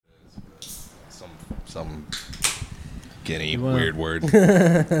some guinea weird word.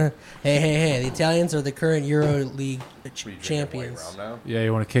 Hey, the Italians are the current Euro League champions. White rum now? Yeah,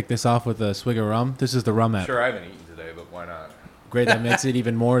 you want to kick this off with a swig of rum? This is the rum app. Sure, I haven't eaten today, but why not? Great, that makes it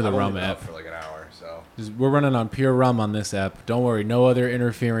even more the I've rum only been app. up for like an hour, so. We're running on pure rum on this app. Don't worry, no other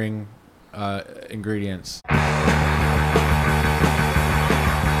interfering ingredients.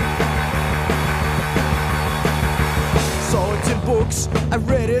 Saw it in books, I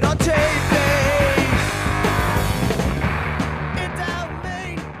read it on TV. It don't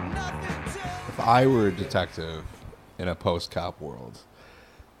mean nothing to If I were a detective in a post-cop world,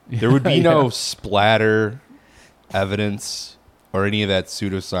 there would be no splatter evidence or any of that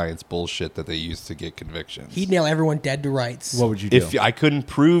pseudoscience bullshit that they use to get convictions. He'd nail everyone dead to rights. What would you do? If I couldn't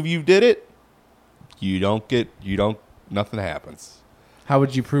prove you did it, nothing happens. How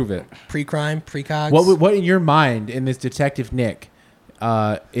would you prove it? Pre-crime, pre-cogs. What in your mind, in this Detective Nick,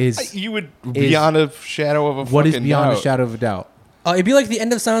 is You would beyond a shadow of a what is fucking beyond doubt. a shadow of a doubt? It'd be like the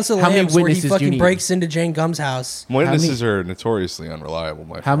end of Silence of the How many Lambs, where he witnesses do you fucking need? breaks into Jane Gum's house. Witnesses are notoriously unreliable,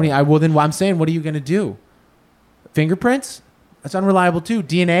 my How friend. many? Well, then I'm saying, what are you going to do? Fingerprints? That's unreliable too.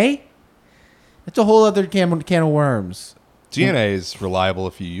 DNA? That's a whole other can of worms. DNA is reliable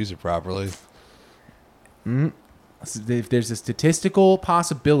if you use it properly. If there's a statistical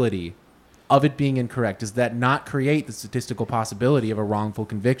possibility of it being incorrect, does that not create the statistical possibility of a wrongful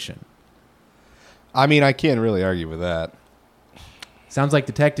conviction? I mean, I can't really argue with that. Sounds like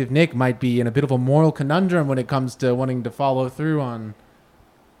Detective Nick might be in a bit of a moral conundrum when it comes to wanting to follow through on,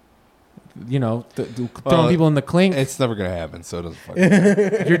 throwing people in the clink. It's never going to happen, so it doesn't fucking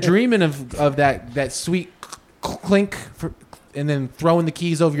matter. You're dreaming of that sweet clink, and then throwing the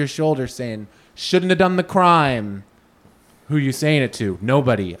keys over your shoulder saying, shouldn't have done the crime. Who are you saying it to?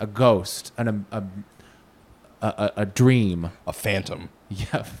 Nobody. A ghost. A dream. A phantom.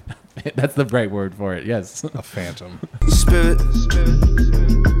 Yeah, that's the right word for it. Yes. A phantom. spirit.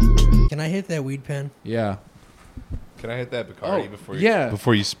 Can I hit that weed pen? Yeah. Can I hit that Bacardi yeah.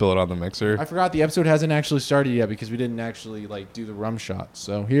 before you spill it on the mixer? I forgot the episode hasn't actually started yet because we didn't actually do the rum shot.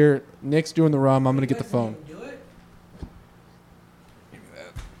 So here, Nick's doing the rum. I'm gonna get the phone. Do it.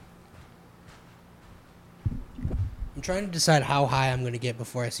 I'm trying to decide how high I'm gonna get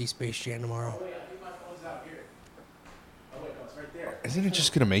before I see Space Jam tomorrow. Isn't it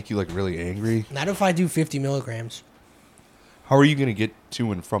just going to make you really angry? Not if I do 50 milligrams. How are you going to get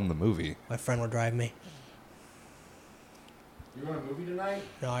to and from the movie? My friend will drive me. You want a movie tonight?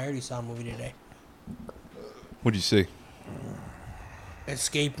 No, I already saw a movie today. What'd you see?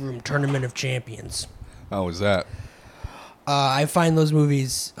 Escape Room Tournament of Champions. How was that? I find those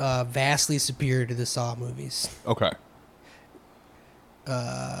movies vastly superior to the Saw movies. Okay.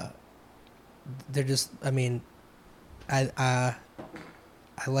 They're just, I mean, I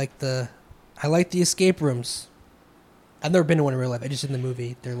like the escape rooms. I've never been to one in real life. I just in the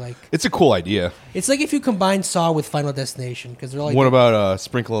movie. They're like, It's a cool idea. it's like if you combine Saw with Final Destination, because they're like, What about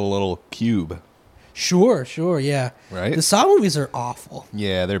sprinkling a little cube? Sure, yeah. Right? The Saw movies are awful.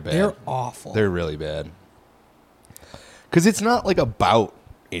 Yeah, they're bad. They're awful. They're really bad. Because it's not about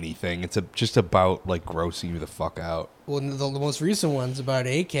anything. It's just about grossing you the fuck out. Well, the most recent one's about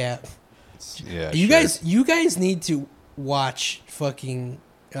ACAP. Yeah. You sure. you guys need to watch fucking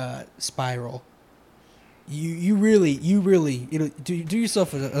Spiral. You really do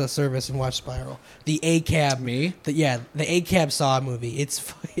yourself a service and watch Spiral. The ACAB Me? the ACAB Saw movie.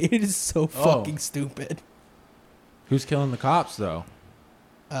 It is so fucking stupid. Who's killing the cops though?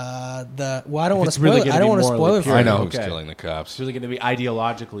 I don't want to it's spoil really it. gonna I don't be want to morally spoil it for pure. I you. know who's Okay. killing the cops. It's really going to be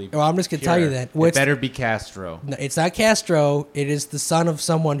ideologically. Well, I'm just gonna tell you pure. that. It better be Castro. No, it's not Castro. It is the son of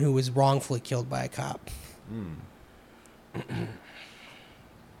someone who was wrongfully killed by a cop.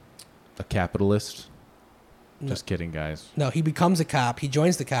 A capitalist. Just kidding, guys. No, he becomes a cop. He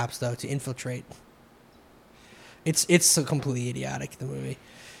joins the cops though to infiltrate. It's so completely idiotic, the movie.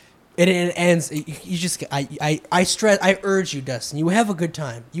 It ends. You just I stress. I urge you, Dustin. You will have a good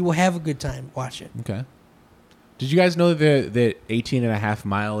time. You will have a good time. Watch it. Okay. Did you guys know that 18 and a half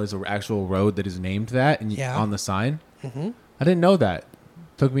mile is an actual road that is named that Yeah. on the sign? Mm-hmm. I didn't know that.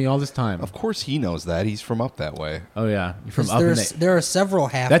 Took me all this time. Of course he knows that. He's from up that way. Oh yeah, you're from up in the. There are several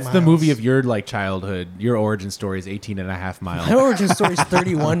half. That's the miles. movie of your childhood. Your origin story is 18 and a half My mile. origin story is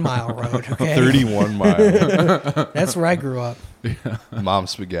 31 Mile Road. Okay, 31 mile. That's where I grew up. Mom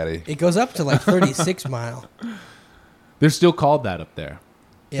spaghetti. It goes up to 36 mile. They're still called that up there.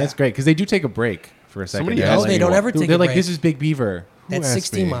 Yeah. That's great because they do take a break for a second. Somebody They're asked No, they me don't what- ever take They're a like, break. this is Big Beaver. That's asked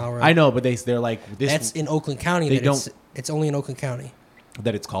 16 me? Mile Road. I know, but they're like this. That's in Oakland County. they It's only in Oakland County.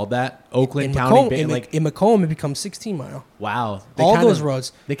 That it's called that? Oakland In County. Macomb, in Macomb, it becomes 16 mile. Wow. All those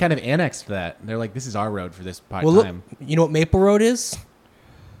roads. They kind of annexed that. They're like, this is our road for this Well, look, time. you know what Maple Road is?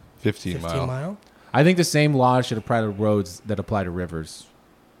 15 15 mile. mile. I think the same laws should apply to roads that apply to rivers.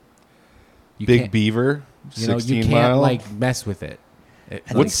 You Big can't- Beaver, You know, 16 you can't mile. like mess with it. I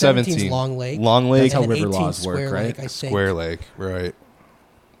What's think 17's 17? Long Lake. Long Lake, That's how and river 18's laws work, Square right? Lake, I think. Square Lake, right?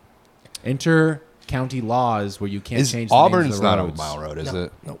 Inter-county laws where you can't Is change the names Auburn's of the not a roads mile road, is No,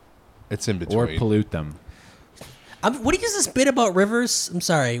 it? no. It's in or between. pollute them. What is this bit about rivers? I'm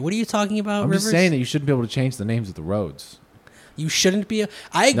sorry. What are you talking about? I'm rivers? just saying that you shouldn't be able to change the names of the roads. You shouldn't be.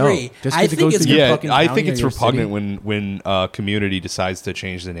 I No, agree. just I 'cause it think goes it's to your Yeah, fucking I county think or it's your repugnant city. when a community decides to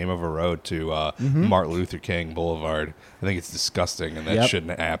change the name of a road to Mm-hmm. Martin Luther King Boulevard. I think it's disgusting, and that Yep.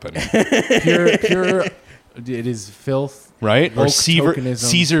 shouldn't happen, Pure. It is filth. right? Or Woke Caesar, tokenism.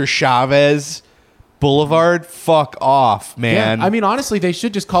 Caesar Chavez Boulevard. Fuck off, man. Yeah, I mean, honestly, they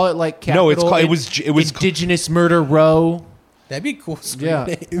should just call it like No, it's Capital called- it In- was Indigenous Murder Row. That'd be a cool. Street Yeah.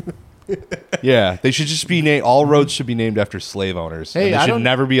 name. yeah, they should just be named. All roads should be named after slave owners. Hey, and they I should don't-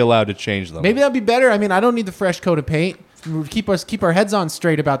 never be allowed to change them. Maybe that'd be better. I mean, I don't need the fresh coat of paint. Keep our heads on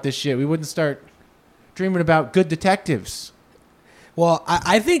straight about this shit. We wouldn't start dreaming about good detectives. Well,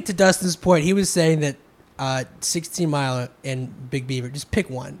 I think to Dustin's point, he was saying that 16 Mile and Big Beaver, just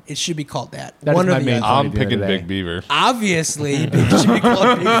pick one. It should be called that. That one is or my the main other. point. I'm the other picking day. Big Beaver. Obviously, it should be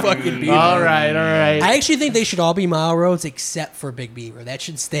called Big fucking Beaver. All right. I actually think they should all be mile roads except for Big Beaver. That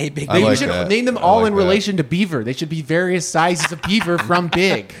should stay Big I They Beaver. like should that. name them I all like in that. relation to beaver. They should be various sizes of beaver from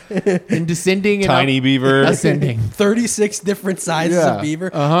big and descending and Tiny up- beaver. ascending. 36 different sizes Yeah. of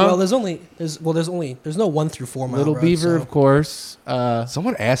beaver. Uh-huh. Well, there's no 1 through 4 mile Little roads, beaver, so- of course.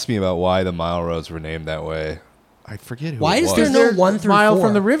 Someone asked me about why the mile roads were named that way. I forget who. Why it is was. there no They're 1 through mile 4?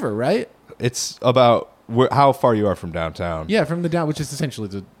 from the river, right? It's about how far you are from downtown. Yeah, from the down, which is essentially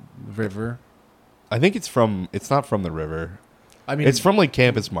the river. I think it's from. It's not from the river. I mean, It's from like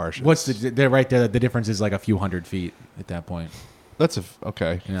Campus Marshes. what's they're right there. The difference is like a few hundred feet at that point. That's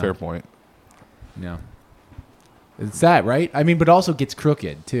okay. Yeah. Fair point. Yeah, it's that right. I mean, but also gets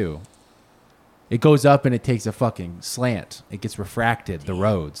crooked too. It goes up and it takes a fucking slant. It gets refracted. The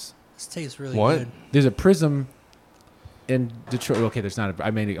roads. This tastes really What? good. There's a prism in Detroit. Okay, there's not.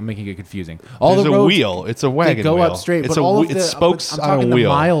 I'm making it confusing. All There's the a roads, wheel. It's a they wagon go wheel. up straight. It's but all of it's the, spokes I'm on talking a wheel.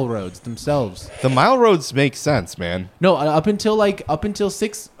 the mile roads themselves. The mile roads make sense, man. No, up until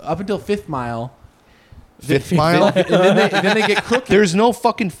 5th mile. Fifth mile. and then they get crooked. There's no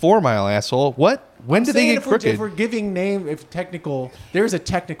fucking 4 mile, asshole. What? When did they Saying get crooked? If we're giving name, if technical, there's a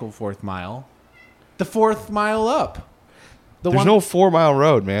technical 4th mile. The 4th mile up. There's no 4 mile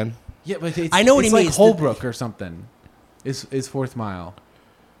road, man. Yeah, but it's, I know what it's he like means. Holbrook or something. Is 4th mile.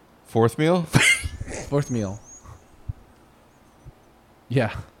 Fourth meal. 4th meal.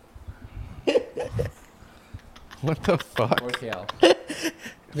 Yeah. What the fuck? 4th Yale.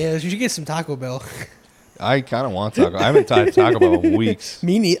 Man, you should get some Taco Bell. I kind of want Taco. I haven't had Taco Bell in weeks.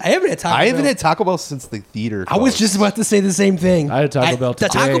 Me neither. I haven't had Taco Bell. I haven't had Taco Bell since the theater. I was closed. just about to say the same thing. I had Taco Bell The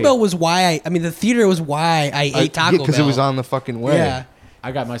today. Taco Bell was why the theater was why I ate Taco Bell. because it was on the fucking way. Yeah.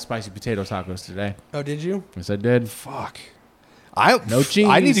 I got my spicy potato tacos today. Oh, did you? Yes, I did. Fuck. No cheese.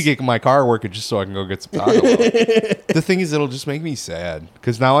 I need to get my car working just so I can go get some Taco Bell. The thing is, it'll just make me sad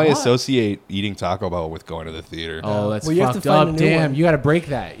because now I associate eating Taco Bell with going to the theater. Oh, that's Well, you have to fucked find a up. new Damn, one. you got to break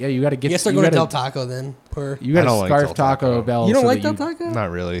that. Yeah, you got to get. You guys start you going to gotta- Del Taco then. Or You got I to don't like scarf Del Taco Taco. Bell. you don't so like that Del Taco? Not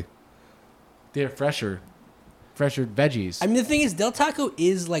really. They're fresher veggies. I mean, the thing is, Del Taco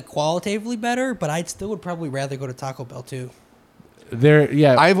is like qualitatively better, but I still would probably rather go to Taco Bell too. They're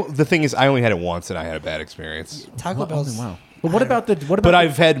The thing is, I only had it once and I had a bad experience. Taco Bell's wow. But what about the But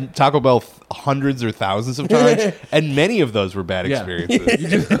I've had Taco Bell hundreds or thousands of times, and many of those were bad Yeah.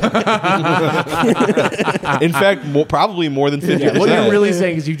 experiences. In fact, probably more than 50%. what you're really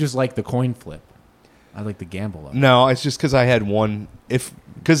saying is you just like the coin flip. I like the gamble of it. No, it's just because I had one.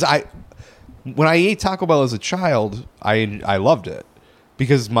 When I ate Taco Bell as a child, I loved it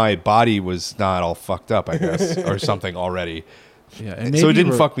because my body was not all fucked up, I guess, or something already. Yeah, So maybe it you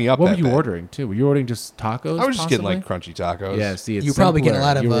didn't fuck me up What that were you bad. ordering too? Were you ordering just tacos? I was just getting possibly? like crunchy tacos. Yeah, see, it's you probably get a simpler.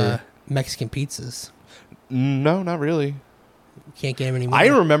 lot of You were- Mexican pizzas. No, not really. You can't get them anymore. I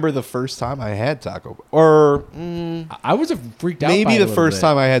remember the first time I had Taco Bell, or I was freaked out. by maybe it a the little first bit.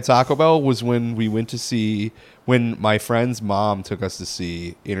 time I had Taco Bell was when we went to see, when my friend's mom took us to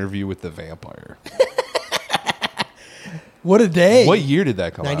see Interview with the Vampire. What a day! What year did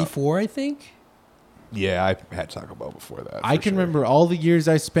that come out? 94, I think. Yeah, I had Taco Bell before that. I for can sure. remember all the years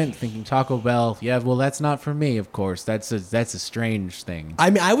I spent thinking Taco Bell. Yeah, well, that's not for me. Of course, that's a strange thing. I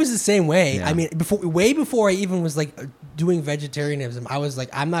mean, I was the same way. Yeah. I mean, way before I even was like doing vegetarianism, I was like,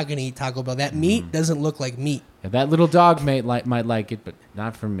 I'm not gonna eat Taco Bell. That meat doesn't look like meat. Yeah, that little dog might like it, but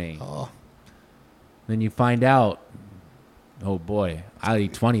not for me. Oh, Then you find out, oh boy, I'll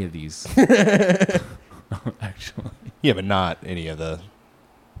eat 20 of these. Actually, Yeah, but not any of the.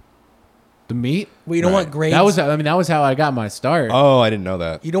 the meat. well, you don't Right. want grade. That was how I got my start. Oh, I didn't know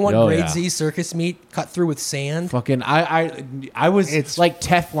that. you don't want Oh, grade yeah. Z circus meat cut through with sand. Fucking, I was It's like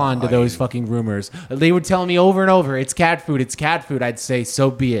Teflon to those fucking rumors. They would tell me over and over, it's cat food, it's cat food. I'd say, so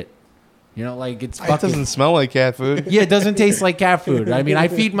be it. You know, like it's It fucking. doesn't smell like cat food. Yeah, it doesn't taste like cat food. I mean, I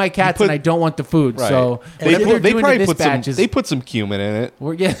feed my cats put- and I don't want the food. Right. So they, whatever put, they they're doing probably to put this some. batch is- They put some cumin in it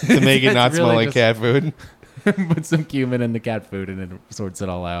yeah, to make it not It's smell really like cat food. Put some cumin in the cat food and it sorts it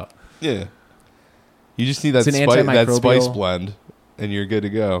all out. Yeah. You just need that It's an spice antimicrobial- blend, and you're good to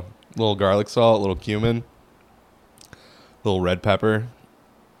go. Little garlic salt, little cumin, little red pepper,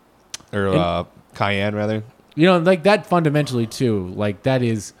 or cayenne rather. You know, like that fundamentally too. Like that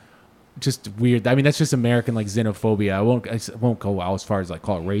is just weird. I mean, that's just American like xenophobia. I won't go out as far as like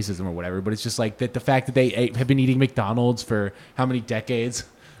call it racism or whatever. But it's just like that the fact that they have been eating McDonald's for how many decades,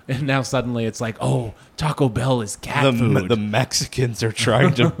 and now suddenly it's like, oh, Taco Bell is cat food. The Mexicans are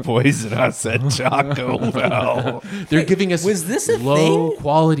trying to poison us at Taco Bell. They're giving us Was this a low thing?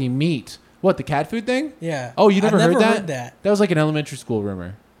 quality meat. What, the cat food thing? Yeah. Oh, you I've never heard never that? heard that. That was like an elementary school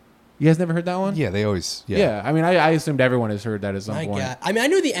rumor. You guys never heard that one? Yeah, they always. Yeah. I mean, I assumed everyone has heard that at some My point. God. I mean, I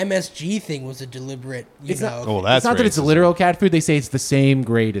knew the MSG thing was a deliberate, you It's know. not- Oh, that's it's not that it's racism. literal cat food. They say it's the same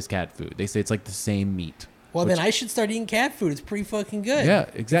grade as cat food. They say it's like the same meat. Well, then I should start eating cat food. It's pretty fucking good. Yeah,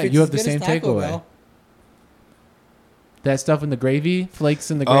 If exactly. it's You as have the good as same Taco takeaway. Bell. That stuff in the gravy, flakes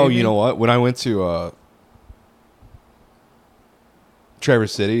in the gravy. Oh, you know what? When I went to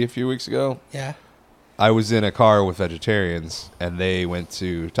Traverse City a few weeks ago, Yeah. I was in a car with vegetarians, and they went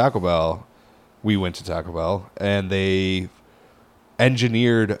to Taco Bell. We went to Taco Bell, and they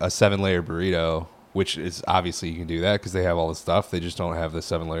engineered a 7-layer burrito, which is obviously you can do that because they have all the stuff. They just don't have the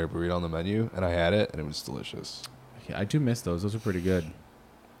 7-layer burrito on the menu, and I had it, and it was delicious. Yeah, I do miss those. Those are pretty good.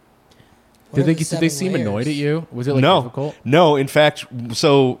 What Did are they, the did they 7 seem layers? annoyed at you? Was it like no, difficult? no. In fact,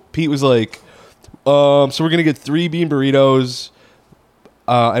 so Pete was like, "So we're gonna get 3 bean burritos,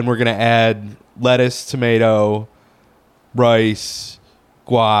 and we're gonna add lettuce, tomato, rice,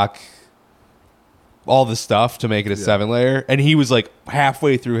 guac, all the stuff to make it a 7-layer." And he was like,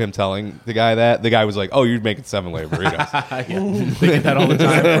 halfway through him telling the guy that, the guy was like, "Oh, you're making 7-layer burritos." They get that all the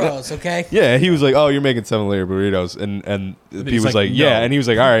time. Gross, okay? Yeah, he was like, "Oh, you're making 7-layer burritos," and Pete he's was like, like, "Yeah," "No." and he was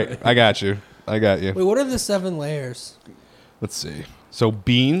like, "All right, I got you, I got you." Wait, what are the 7 layers? Let's see. So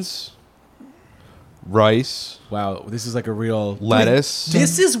beans, rice, Wow, this is like a real lettuce.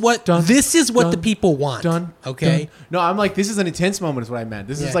 This is what dun, the dun, people want. done. Okay? No, I'm like, this is an intense moment. Is what I meant.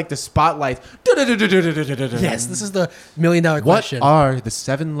 This Yeah. is like the spotlight. Yes, this is the $1 million What question. are the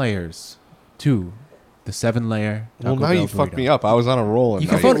 7 layers to the 7-layer? Well, now you fucked me up. I was on a roll. And You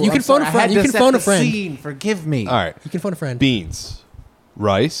can now phone- you can phone a friend. You can phone a friend. Scene. Forgive me. All right. You can phone a friend. Beans,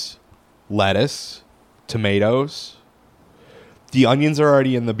 rice, lettuce, tomatoes. The onions are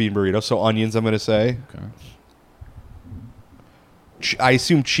already in the bean burrito, so onions I'm going to say. Okay. I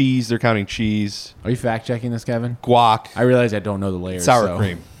assume cheese. They're counting cheese. Are you fact checking this, Kevin? Guac, I realize I don't know the layers. sour so-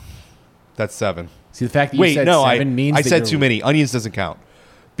 cream. That's 7. See, the fact that you Wait, said no, 7 means I that said you're- too many. Onions doesn't count.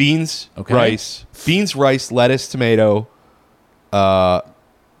 Beans, Okay. rice, lettuce, tomato,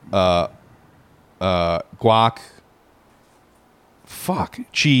 guac,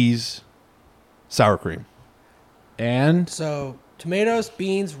 cheese, sour cream. And So, tomatoes,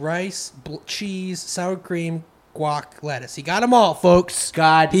 beans, rice, cheese, sour cream, guac, lettuce. He got them all, folks.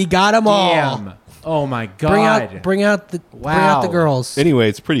 God, He got them all. damn. Oh my God. Bring out the Wow. girls. Anyway,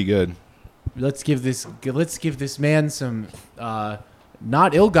 it's pretty good. Let's give this man some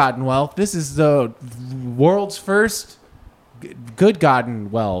not ill-gotten wealth. This is the world's first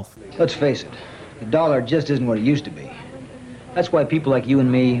good-gotten wealth. Let's face it, the dollar just isn't what it used to be. That's why people like you and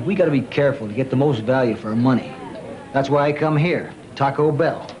me, we gotta be careful to get the most value for our money. That's why I come here, Taco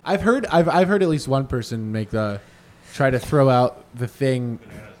Bell. I've heard at least one person try to throw out the thing.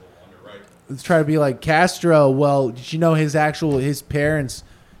 Try to be like Castro. Well, did you know his parents?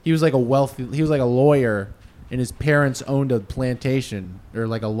 He was like a lawyer, and his parents owned a plantation or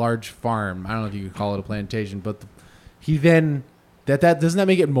like a large farm. I don't know if you could call it a plantation, but he then that doesn't that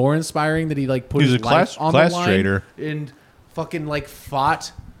make it more inspiring that he like put He was his a life class- on class the line trader. and fucking like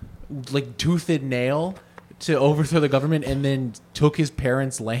fought like tooth and nail to overthrow the government and then took his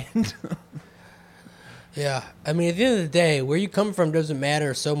parents' land. Yeah, I mean, at the end of the day, where you come from doesn't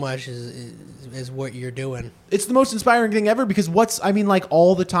matter so much as what you're doing. It's the most inspiring thing ever because like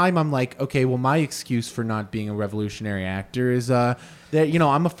all the time I'm like, okay, well, my excuse for not being a revolutionary actor is that,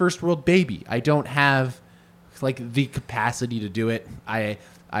 I'm a first world baby. I don't have like the capacity to do it. I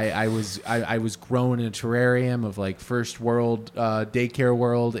was grown in a terrarium of like first world daycare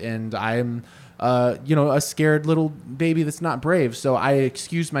world, and I'm a scared little baby that's not brave. So I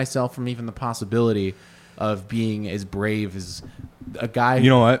excuse myself from even the possibility of being as brave as a guy. You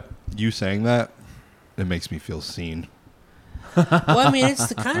know what? You saying that, it makes me feel seen. Well, I mean,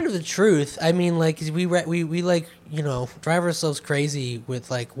 it's kind of the truth. I mean, like we like drive ourselves crazy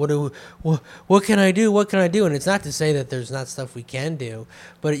with like what can I do? What can I do? And it's not to say that there's not stuff we can do,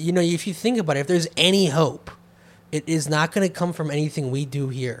 but if you think about it, if there's any hope, it is not going to come from anything we do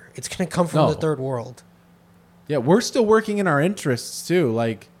here. It's going to come from the third world. Yeah, we're still working in our interests too.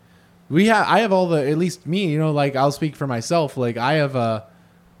 Like I have all the, at least me, like I'll speak for myself. Like I have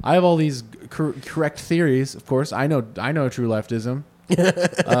all these correct theories. Of course, I know true leftism,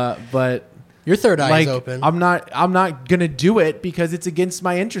 but your third eye is open. I'm not gonna do it because it's against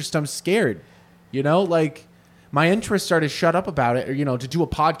my interest. I'm scared. Like my interests are to shut up about it, or to do a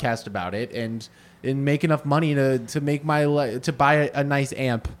podcast about it, and make enough money to make to buy a nice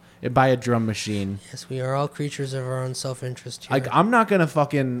amp and buy a drum machine. Yes, we are all creatures of our own self-interest here. Like I'm not gonna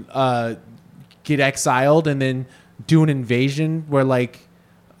fucking get exiled and then do an invasion where like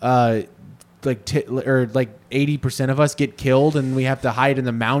 80% of us get killed and we have to hide in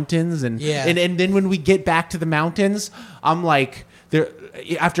the mountains and then when we get back to the mountains, I'm like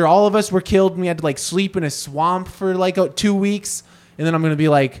after all of us were killed and we had to like sleep in a swamp for like 2 weeks, and then I'm gonna be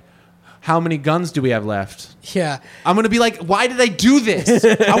like, how many guns do we have left? Yeah. I'm going to be like, why did I do this?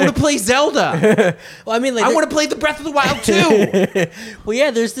 I want to play Zelda. Well, I mean, like, I want to play the Breath of the Wild too. Well,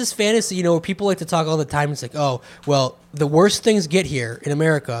 yeah, there's this fantasy, where people like to talk all the time. It's like, oh, well, the worst things get here in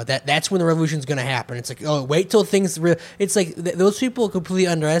America. That's when the revolution's going to happen. It's like, oh, wait till things. It's like those people completely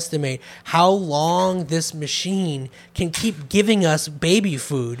underestimate how long this machine can keep giving us baby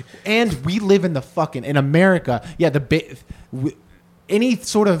food. And we live in in America. Yeah, any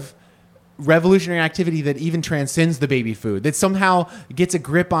sort of revolutionary activity that even transcends the baby food, that somehow gets a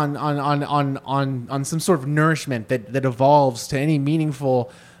grip on some sort of nourishment that evolves to any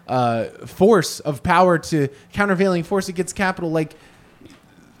meaningful force of power, to countervailing force against capital, like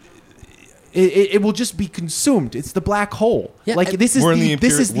it will just be consumed. It's the black hole. Yeah, like this is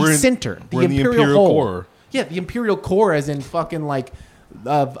the center, the imperial core. Yeah, the imperial core, as in fucking like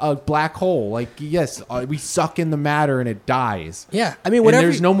a black hole. Like, yes, we suck in the matter and it dies. Yeah, I mean, whatever.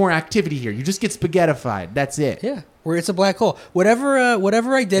 And there's no more activity here. You just get spaghettified. That's it. Yeah, where it's a black hole.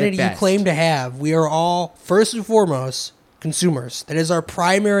 Whatever identity you claim to have, we are all first and foremost consumers. That is our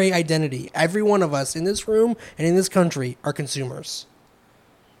primary identity. Every one of us in this room and in this country are consumers.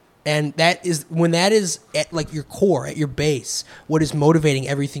 And that is at like your core, at your base, what is motivating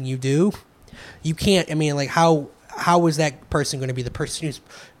everything you do. You can't. I mean, like how is that person going to be the person who's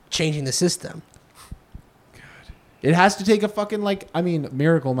changing the system? God. It has to take a fucking, like, I mean,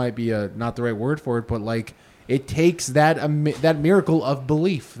 miracle might be not the right word for it, but like it takes that miracle of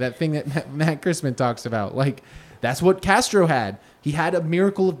belief, that thing that Matt Christman talks about. Like, that's what Castro had. He had a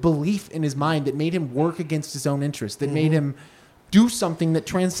miracle of belief in his mind that made him work against his own interests, that made him do something that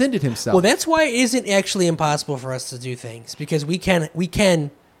transcended himself. Well, that's why it isn't actually impossible for us to do things, because we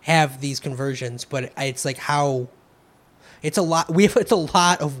can have these conversions, but it's like how. It's a lot. It's a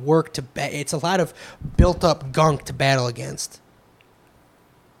lot of work it's a lot of built up gunk to battle against.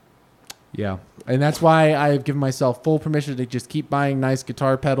 Yeah, and that's why I've given myself full permission to just keep buying nice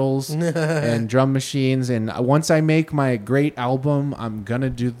guitar pedals and drum machines. And once I make my great album, I'm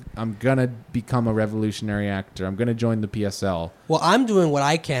gonna become a revolutionary actor. I'm gonna join the PSL. Well, I'm doing what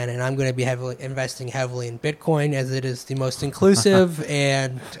I can, and I'm gonna be investing heavily in Bitcoin, as it is the most inclusive.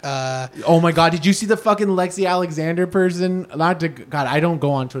 And oh my God, did you see the fucking Lexi Alexander person? God, I don't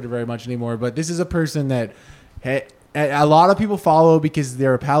go on Twitter very much anymore, but this is a person that a lot of people follow because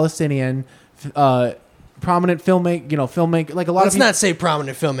they're a Palestinian prominent filmmaker. Like a lot. Let's not say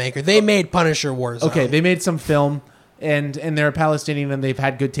prominent filmmaker. They made Punisher Warzone. Okay, they made some film, and they're a Palestinian, and they've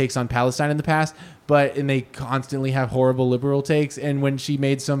had good takes on Palestine in the past, and they constantly have horrible liberal takes. And when she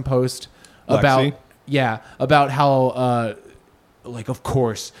made some post about how like, of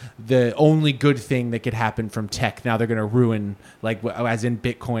course, the only good thing that could happen from tech, now they're going to ruin, like, as in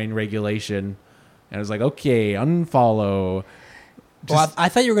Bitcoin regulation. And I was like, okay, unfollow. Well, I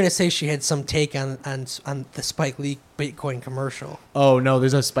thought you were going to say she had some take on the Spike Lee Bitcoin commercial. Oh no,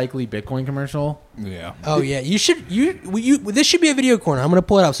 there's a Spike Lee Bitcoin commercial. Yeah. Oh yeah, you should this should be a video corner. I'm going to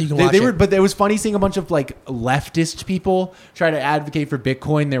pull it up so you can watch it. But it was funny seeing a bunch of like leftist people try to advocate for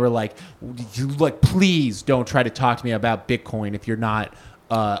Bitcoin. They were like, please don't try to talk to me about Bitcoin if you're not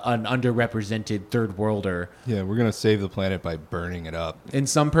an underrepresented third worlder. Yeah, we're gonna save the planet by burning it up. And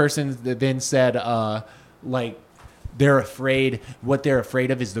some person then said, they're afraid. What they're afraid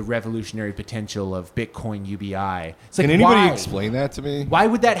of is the revolutionary potential of Bitcoin UBI. It's like, Can anybody why? explain that to me? Why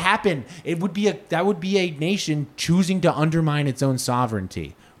would that happen? That would be a nation choosing to undermine its own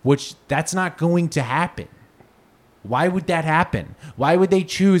sovereignty, which that's not going to happen. Why would that happen? Why would they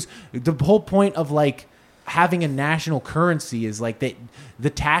choose? The whole point of like having a national currency is like that the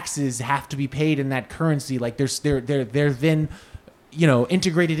taxes have to be paid in that currency. Like they're then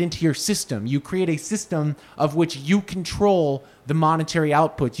integrated into your system. You create a system of which you control the monetary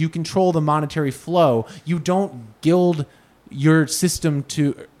output. You control the monetary flow. You don't gild your system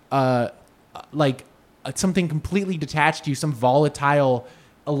to something completely detached to you, some volatile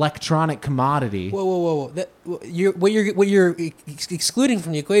electronic commodity. Whoa! What you're excluding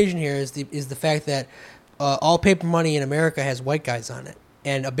from the equation here is the fact that all paper money in America has white guys on it,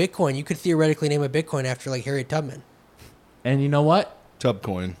 and a Bitcoin, you could theoretically name a Bitcoin after like Harriet Tubman. And you know what?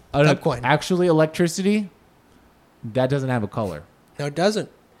 Tubcoin. Tubcoin. Actually, electricity, that doesn't have a color. No, it doesn't.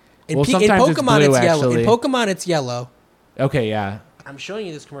 In Sometimes Pokemon, it's blue, it's yellow. actually. In Pokemon, it's yellow. Okay, yeah. I'm showing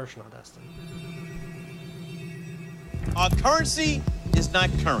you this commercial now, Dustin. Our currency is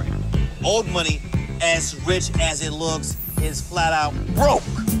not current. Old money, as rich as it looks, is flat out broke.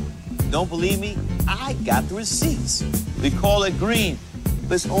 Don't believe me? I got the receipts. We call it green,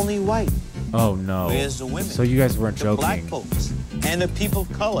 but it's only white. Oh no. Where's the women? So you guys weren't The black joking. folks and the people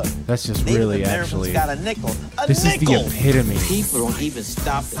of color. That's just Native really Americans actually. got a nickel. This is the epitome. People don't even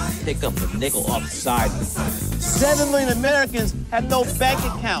stop and pick up a nickel off the side. 7 million Americans have no bank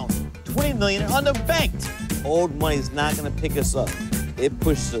account. 20 million are underbanked. Old money's not gonna pick us up. It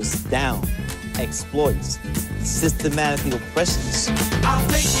pushes us down, exploits, systematically oppresses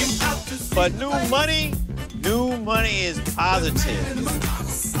us. But new money is positive.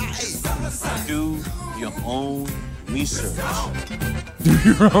 Do your own research. Do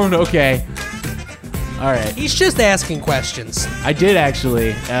your own. Okay. All right. He's just asking questions. I did actually.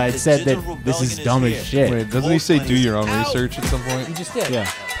 It said that this is dumb as shit. Wait, doesn't he say do your own research at some point? You just did. Yeah.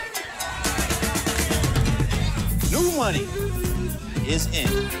 New money is in.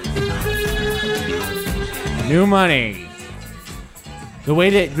 New money. The way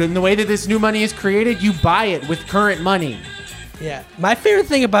that this new money is created, you buy it with current money. Yeah. My favorite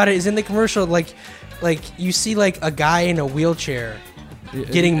thing about it is in the commercial, like you see like a guy in a wheelchair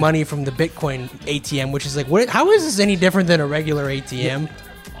getting money from the Bitcoin ATM, which is like, what? How is this any different than a regular ATM?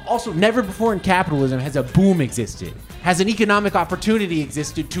 Also, never before in capitalism has a boom existed. Has an economic opportunity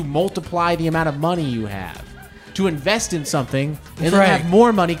existed to multiply the amount of money you have. To invest in something and Right. then have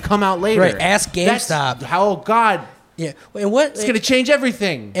more money come out later. Right, ask GameStop. That's how, God, Yeah. And what? it's going to change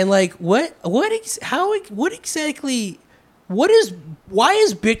everything. And like, why is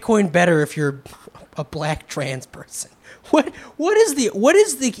Bitcoin better if you're a black trans person? What is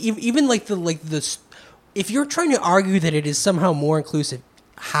the even like the if you're trying to argue that it is somehow more inclusive,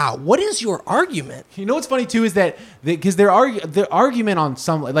 how? What is your argument? You know what's funny too is that because their argument on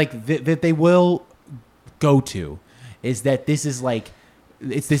some that they will go to is that this is like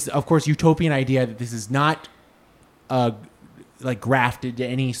it's this of course utopian idea that this is not like grafted to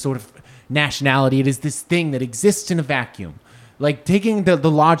any sort of nationality. It is this thing that exists in a vacuum. Like taking the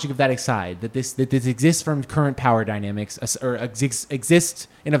logic of that aside, that this exists from current power dynamics or exists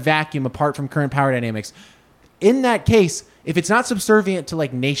in a vacuum apart from current power dynamics. In that case, if it's not subservient to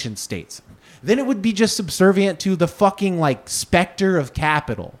like nation states, then it would be just subservient to the fucking like specter of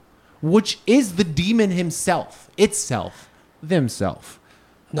capital, which is the demon himself, themself.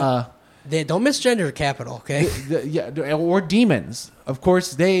 No. They don't misgender capital, okay? Or demons. Of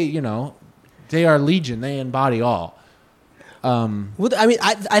course, they are legion. They embody all. Well, I mean,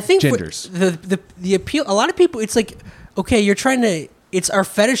 I think Genders. The appeal. A lot of people, it's like, okay, you're trying to. It's our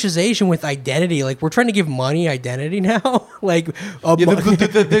fetishization with identity. Like we're trying to give money identity now. Like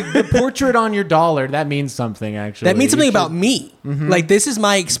The portrait on your dollar, that means something. Actually, that means something about me. Like this is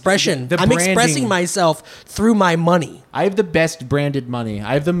my expression. The I'm branding. expressing myself through my money. I have the best branded money.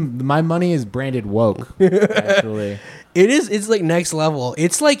 My money is branded woke. Actually, It is. It's like next level.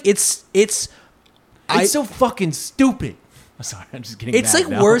 It's like it's. it's so fucking stupid. I'm sorry, I'm just getting. It's mad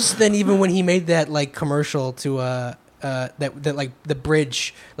like now. worse than even when he made that like commercial to that like the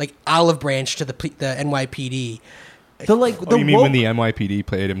bridge, like olive branch to the NYPD. The like Oh, the you mean woke- when the NYPD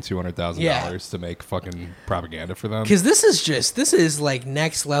paid him $200,000 Yeah. to make fucking propaganda for them? Because this is like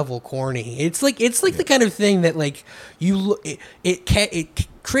next level corny. It's like the kind of thing that like it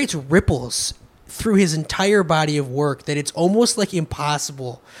creates ripples through his entire body of work that it's almost like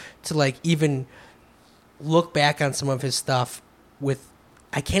impossible to like even look back on some of his stuff with.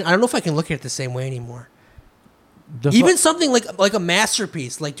 I don't know if I can look at it the same way anymore. Even something like a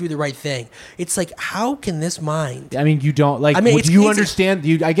masterpiece, like Do the Right Thing. It's like, how can this mind? I mean, you don't like. I mean, do you understand?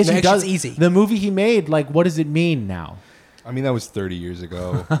 I guess No, he actually, does. it's easy. The movie he made, like, what does it mean now? I mean, that was 30 years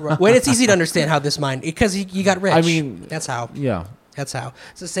ago. When it's easy to understand how this mind, because he got rich. I mean, that's how. Yeah. That's how.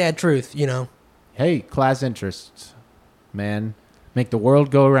 It's a sad truth, you know. Hey, class interests, man, make the world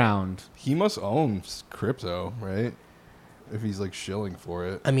go around. He must own crypto, right? If he's like shilling for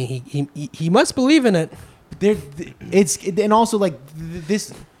it. I mean, he must believe in it. And also like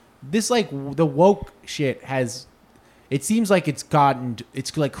this like the woke shit has. It seems like it's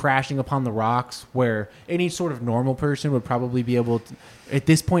like crashing upon the rocks where any sort of normal person would probably be able to, at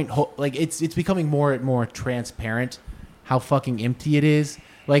this point, like it's becoming more and more transparent how fucking empty it is.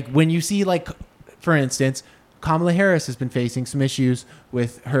 Like when you see, like, for instance, Kamala Harris has been facing some issues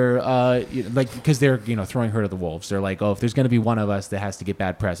with her, like, because they're, throwing her to the wolves. They're like, oh, if there's going to be one of us that has to get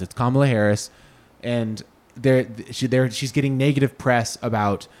bad press, it's Kamala Harris. And she's getting negative press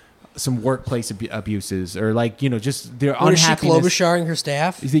about some workplace abuses or, like, just their What, unhappiness. is she Klobucharing her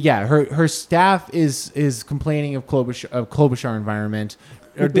staff? Yeah, her staff is complaining of Klobuchar environment.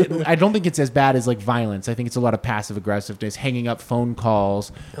 I don't think it's as bad as like violence. I think it's a lot of passive aggressiveness, hanging up phone calls.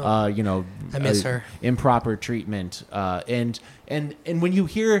 I miss her. Improper treatment, and when you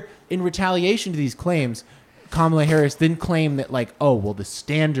hear in retaliation to these claims, Kamala Harris then claim that, like, oh well, the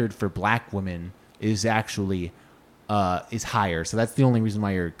standard for black women is actually is higher, so that's the only reason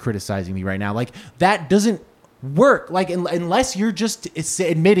why you're criticizing me right now. Like, that doesn't work. Like, unless you're just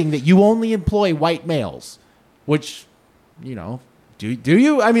admitting that you only employ white males, which, Do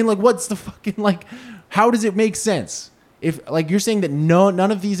you? I mean, like, what's the fucking, like, how does it make sense? If, like, you're saying that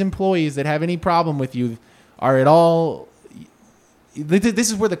none of these employees that have any problem with you are at all. This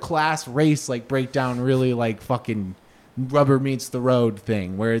is where the class race, like, breakdown really, like, fucking rubber meets the road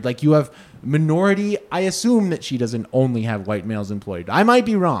thing, where, like, you have minority. I assume that she doesn't only have white males employed. I might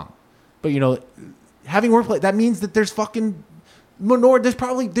be wrong, but, having workplace, that means that there's fucking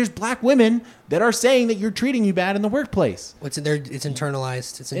there's black women that are saying that you're treating you bad in the workplace. It's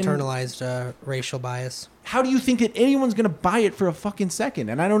internalized. It's internalized racial bias. How do you think that anyone's going to buy it for a fucking second?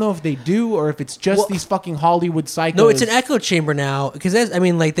 And I don't know if they do or if it's just these fucking Hollywood psychos. No, it's an echo chamber now, because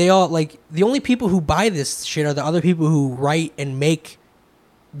they all, like, the only people who buy this shit are the other people who write and make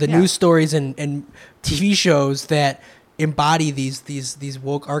the news stories and TV shows that embody these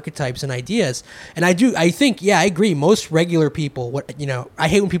woke archetypes and ideas. And I think I agree, most regular people, I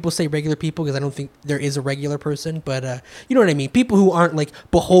hate when people say regular people because I don't think there is a regular person, but you know what I mean, people who aren't, like,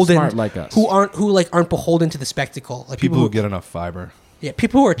 beholden, smart like us, who aren't beholden to the spectacle, like people who get enough fiber. Yeah,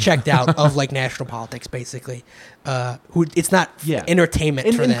 people who are checked out of, like, national politics, basically. Who it's not entertainment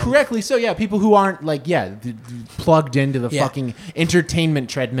for them. And correctly so, yeah. People who aren't, like, plugged into the fucking entertainment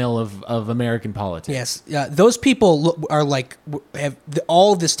treadmill of American politics. Yes, those people are, like,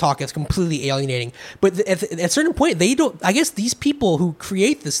 all of this talk is completely alienating. But at a certain point, they don't. I guess these people who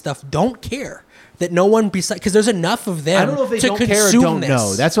create this stuff don't care that no one besides, because there's enough of them. I don't know if they to don't care or consume don't this.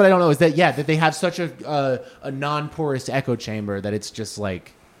 know. That's what I don't know. Is that they have such a non-porous echo chamber that it's just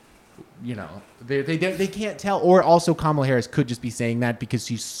like, they can't tell. Or also Kamala Harris could just be saying that because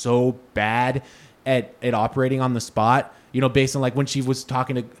she's so bad at operating on the spot. Based on, like, when she was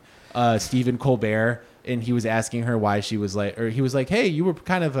talking to Stephen Colbert and he was asking her why she was like, or he was like, hey, you were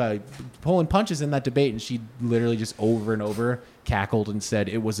kind of pulling punches in that debate, and she literally just over and over cackled and said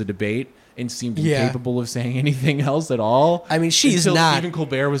it was a debate and seemed incapable of saying anything else at all. I mean, she's until not. Stephen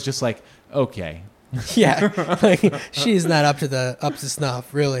Colbert was just like, okay. Yeah, like, she's not up to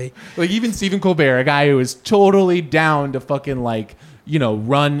snuff, really. Like, even Stephen Colbert, a guy who is totally down to fucking, like,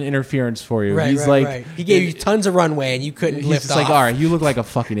 run interference for you. Right, He's right, like, right. He gave you tons of runway and you couldn't he's lift just off. like, all right, you look like a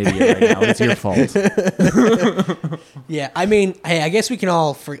fucking idiot right now. It's your fault. Yeah, I mean, hey, I guess we can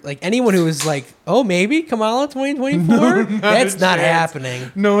all, like, anyone who is like, oh, maybe Kamala 2024? That's not happening.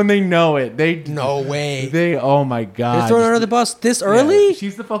 No, and they know it. No way. Oh my God. They're throwing her under the bus this early? Yeah,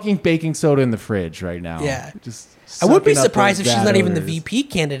 she's the fucking baking soda in the fridge right now. Yeah. Just I would be sucking up surprised if those she's bad not even the odors. VP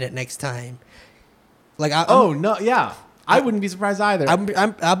candidate next time. Like, No, yeah. I wouldn't be surprised either.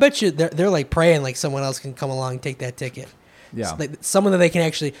 I bet you they're like praying like someone else can come along and take that ticket. Yeah. Like someone that they can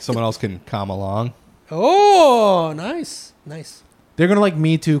actually. Someone else can come along. Oh, nice. They're gonna like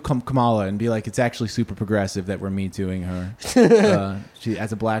Me Too Kamala and be like, it's actually super progressive that we're Me Tooing her. She,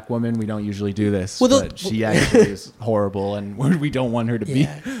 as a black woman, we don't usually do this, but she actually is horrible, and we don't want her to be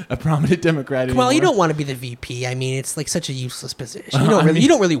a prominent Democrat anymore. Well, you don't want to be the VP. I mean, it's like such a useless position. You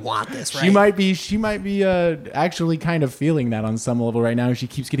don't really want this, right? She might be actually kind of feeling that on some level right now. She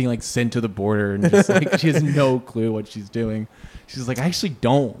keeps getting like sent to the border and just like she has no clue what she's doing. She's like, I actually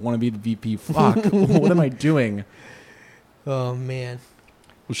don't want to be the VP. Fuck, what am I doing? Oh man.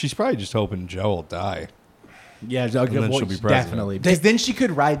 Well, she's probably just hoping Joe will die. Yeah, then she'll be president. definitely. Because then she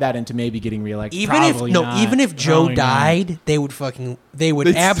could ride that into maybe getting reelected. Even if Joe died, they would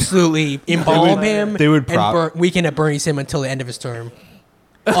absolutely embalm him. They would weekend at Bernie's him until the end of his term.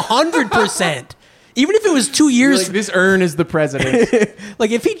 100%. Even if it was 2 years, like, this urn is the president. like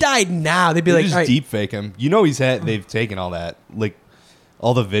if he died now, they'd be like, just all right. deep fake him. You know, they've taken all that, like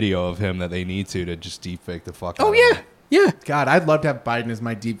all the video of him that they need to just deep fake the fuck. Oh out yeah, of him. yeah. God, I'd love to have Biden as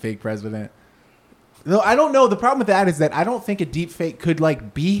my deep fake president. Though I don't know. The problem with that is that I don't think a deep fake could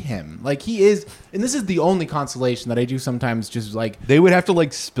like be him. Like he is, and this is the only consolation that I do sometimes. Just like They would have to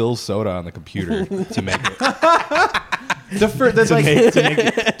like spill soda on the computer to make it.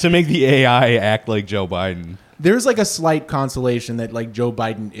 To make the AI act like Joe Biden. There's like a slight consolation that like Joe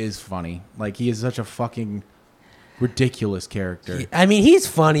Biden is funny. Like he is such a fucking ridiculous character. I mean, he's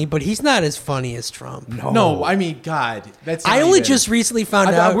funny, but he's not as funny as Trump. No, I mean, God, that's. I only just recently found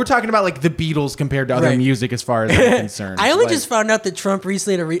out. We're talking about like the Beatles compared to other music, as far as I'm concerned. I only just found out that Trump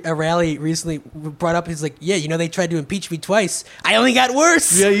recently at a rally recently brought up. He's like, yeah, you know, they tried to impeach me twice. I only got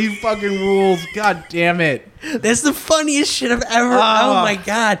worse. Yeah, you fucking rules. God damn it. That's the funniest shit I've ever. Oh my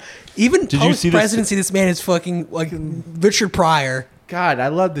God. Even post presidency, this man is fucking like Richard Pryor. God, I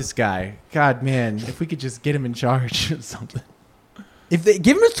love this guy. God, man, if we could just get him in charge or something. If they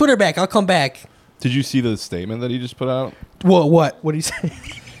give him his Twitter back, I'll come back. Did you see the statement that he just put out? What? What did he say?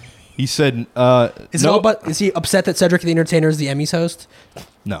 He said, Is it all about? Is he upset that Cedric the Entertainer is the Emmys host?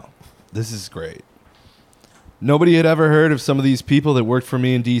 No. This is great. Nobody had ever heard of some of these people that worked for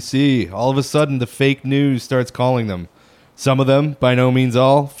me in D.C. All of a sudden, the fake news starts calling them. Some of them, by no means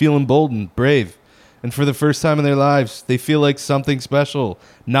all, feel emboldened, brave. And for the first time in their lives, they feel like something special,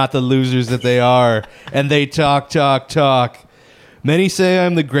 not the losers that they are. And they talk. Many say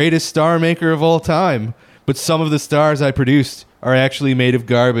I'm the greatest star maker of all time, but some of the stars I produced are actually made of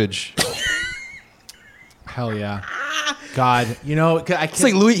garbage. Hell yeah. God, you know, I can't, it's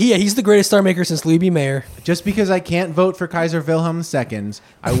like Louis. Yeah, he's the greatest star maker since Louis B. Mayer. Just because I can't vote for Kaiser Wilhelm II,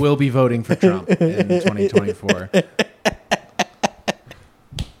 I will be voting for Trump in 2024.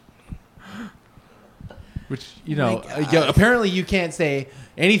 Which, you know, apparently you can't say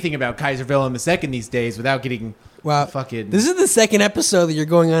anything about Kaiser Wilhelm II these days without getting fucking... This is the second episode that you're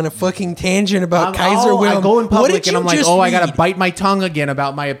going on a fucking tangent about Kaiser Wilhelm. I go in public and I'm like, I got to bite my tongue again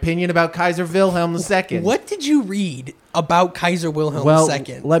about my opinion about Kaiser Wilhelm II. What did you read about Kaiser Wilhelm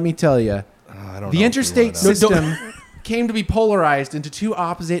II? Let me tell you. I don't the know interstate system came to be polarized into two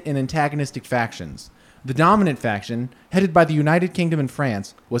opposite and antagonistic factions. The dominant faction, headed by the United Kingdom and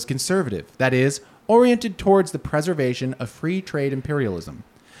France, was conservative. That is, oriented towards the preservation of free trade imperialism.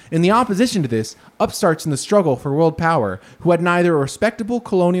 In the opposition to this, upstarts in the struggle for world power, who had neither a respectable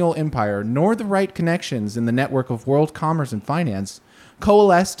colonial empire nor the right connections in the network of world commerce and finance,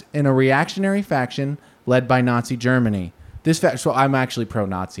 coalesced in a reactionary faction led by Nazi Germany. So I'm actually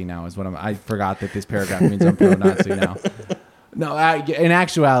pro-Nazi now, is what I forgot that this paragraph means I'm pro-Nazi now. No, in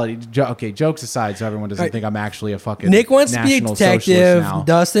actuality, jokes aside, so everyone doesn't think I'm actually a fucking Nick wants to be a National Socialist detective. now.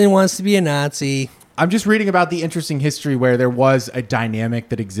 Dustin wants to be a Nazi. I'm just reading about the interesting history where there was a dynamic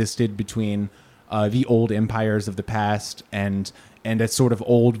that existed between the old empires of the past and a sort of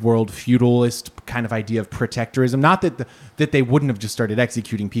old world feudalist kind of idea of protectorism. Not that they wouldn't have just started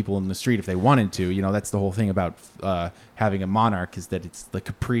executing people in the street if they wanted to. You know, that's the whole thing about having a monarch, is that it's the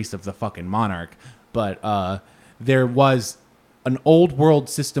caprice of the fucking monarch. But there was an old world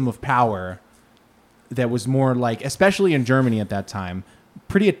system of power that was more like, especially in Germany at that time,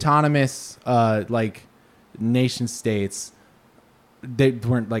 pretty autonomous, like nation states. They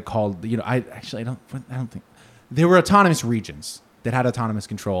weren't like called, you know, I don't think they were autonomous regions that had autonomous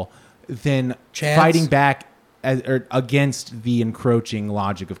control. Then fighting back against the encroaching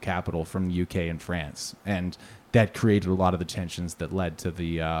logic of capital from the UK and France, and that created a lot of the tensions that led to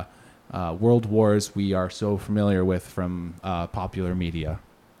the world wars we are so familiar with from popular media.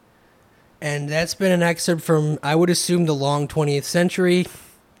 And that's been an excerpt from, I would assume, the long 20th century.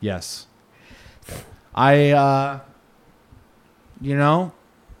 Yes. You know,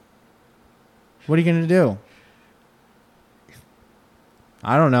 what are you going to do?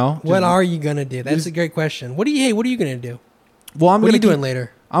 I don't know. What are you going to do? That's a great question. What are you going to do? Well, I'm What are gonna you doing keep-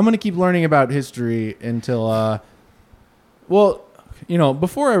 later? I'm gonna keep learning about history until. Well,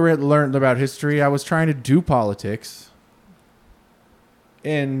 before I learned about history, I was trying to do politics,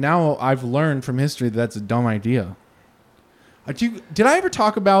 and now I've learned from history that that's a dumb idea. Did I ever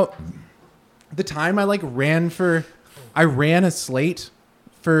talk about the time I ran a slate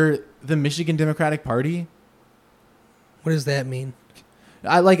for the Michigan Democratic Party? What does that mean?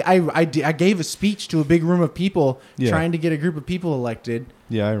 I gave a speech to a big room of people Yeah. trying to get a group of people elected.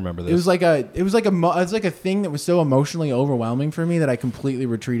 Yeah, I remember this. It was like a thing that was so emotionally overwhelming for me that I completely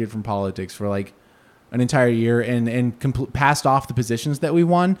retreated from politics for like an entire year and passed off the positions that we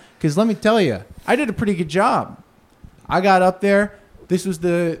won. Because let me tell you, I did a pretty good job. I got up there. This was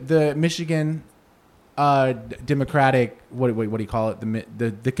the Michigan Democratic what do you call it,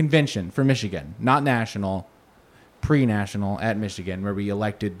 the convention for Michigan, not national, pre-national at Michigan, where we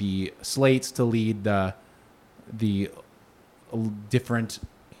elected the slates to lead the different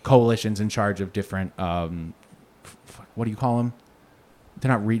coalitions in charge of different what do you call them?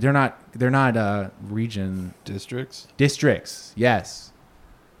 They're not region districts. Yes,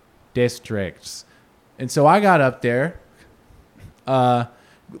 districts. And so I got up there.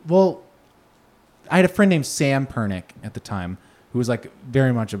 Well, I had a friend named Sam Pernick at the time, who was like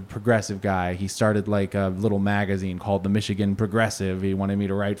very much a progressive guy. He started like a little magazine called the Michigan Progressive. He wanted me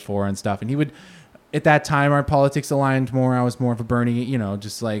to write for and stuff. And he would, at that time, our politics aligned more. I was more of a Bernie,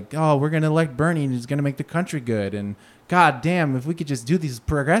 just like, oh, we're going to elect Bernie and he's going to make the country good. And God damn, if we could just do these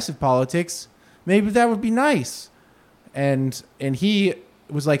progressive politics, maybe that would be nice. And he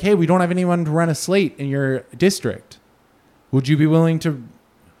was like, hey, we don't have anyone to run a slate in your district. Would you be willing to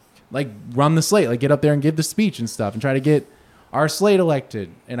like run the slate, like get up there and give the speech and stuff and try to get our slate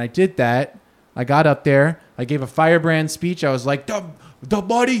elected? And I did that. I got up there. I gave a firebrand speech. I was like, the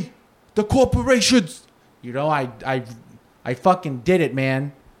money, the corporations. I fucking did it,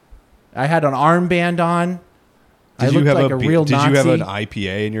 man. I had an armband on. I looked like a real Nazi. Did you have an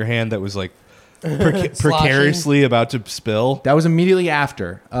IPA in your hand that was like precariously about to spill? That was immediately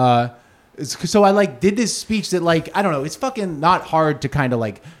after. So I like did this speech that like, I don't know, it's fucking not hard to kind of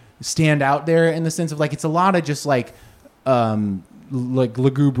like stand out there in the sense of like, it's a lot of just like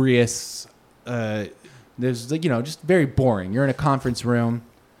lugubrious, there's like, just very boring. You're in a conference room.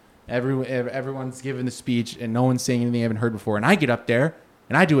 Everyone's giving the speech and no one's saying anything they haven't heard before. And I get up there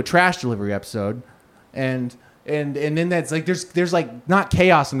and I do a trash delivery episode and then that's like, there's like not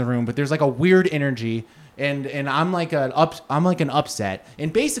chaos in the room, but there's like a weird energy. And I'm like an upset.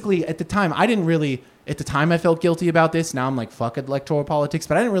 And basically at the time, I felt guilty about this. Now I'm like, fuck electoral politics.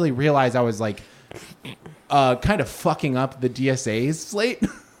 But I didn't really realize I was like kind of fucking up the DSA's slate.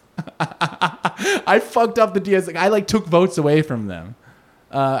 I fucked up the DSA. I like took votes away from them.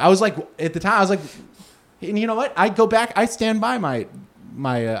 I was like, at the time, I was like, and you know what? I go back. I stand by my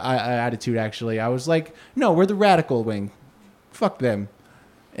attitude, actually. I was like, no, we're the radical wing. Fuck them.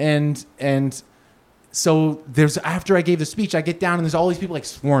 And so after I gave the speech, I get down and there's all these people like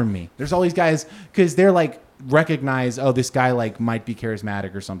swarm me. There's all these guys because they're like recognize, oh, this guy like might be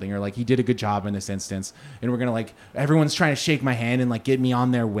charismatic or something, or like he did a good job in this instance. And we're gonna like everyone's trying to shake my hand and like get me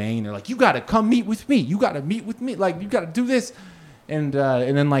on their wing. And they're like, you gotta come meet with me. You gotta meet with me. Like you gotta do this. And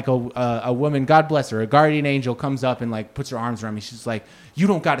then like a woman, God bless her, a guardian angel comes up and like puts her arms around me. She's like, you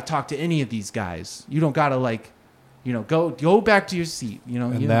don't got to talk to any of these guys. You don't got to like, go back to your seat.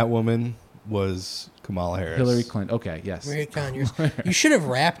 And that woman was Kamala Harris. Hillary Clinton. Okay, yes. Maria Conyers. You should have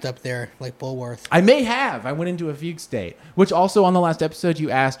rapped up there like Bulworth. I may have. I went into a fugue state. Which also on the last episode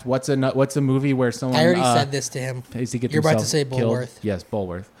you asked, what's a movie where someone? I already said this to him. You're about to say Bulworth. Yes,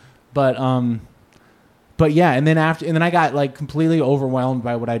 Bulworth. But yeah, and then I got like completely overwhelmed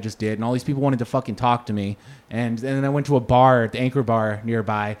by what I just did, and all these people wanted to fucking talk to me, and then I went to a bar, the Anchor Bar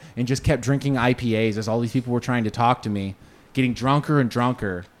nearby, and just kept drinking IPAs as all these people were trying to talk to me, getting drunker and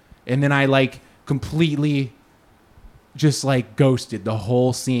drunker, and then I like completely just like ghosted the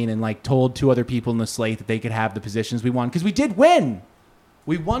whole scene and like told two other people in the slate that they could have the positions we won because we did win.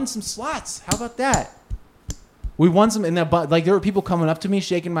 We won some slots. How about that? We won some, and like there were people coming up to me,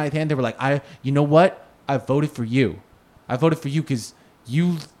 shaking my hand. They were like, you know what? I voted for you. I voted for you because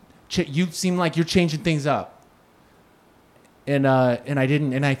you seem like you're changing things up. And I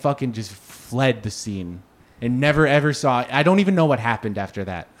didn't, and I fucking just fled the scene and never ever saw it. I don't even know what happened after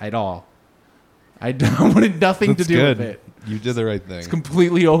that at all. I wanted nothing to do with it. You did the right thing. It's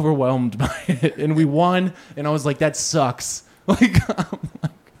completely overwhelmed by it, and we won. And I was like, that sucks. Like,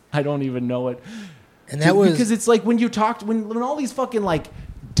 I don't even know it. And that was because it's like when you talked when all these fucking like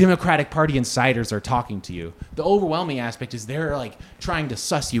Democratic Party insiders are talking to you. The overwhelming aspect is they're like trying to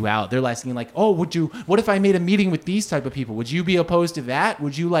suss you out. They're asking like, oh, what if I made a meeting with these type of people? Would you be opposed to that?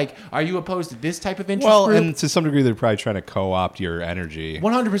 Are you opposed to this type of interest group? And to some degree, they're probably trying to co-opt your energy.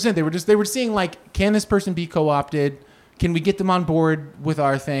 100%. They were seeing like, can this person be co-opted? Can we get them on board with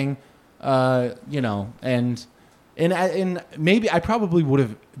our thing? And maybe I probably would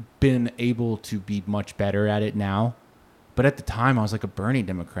have been able to be much better at it now. But at the time, I was like a Bernie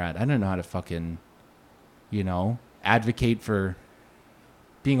Democrat. I didn't know how to fucking, advocate for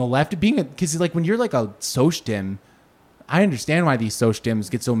being a left. Because like when you're like a Soc Dem, I understand why these Soc Dems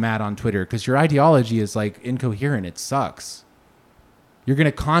get so mad on Twitter. Because your ideology is like incoherent. It sucks. You're going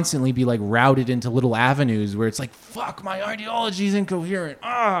to constantly be like routed into little avenues where it's like, fuck, my ideology is incoherent.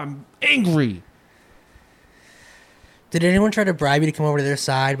 I'm angry. Did anyone try to bribe you to come over to their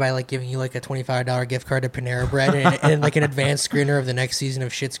side by like giving you like a $25 gift card to Panera Bread and like an advanced screener of the next season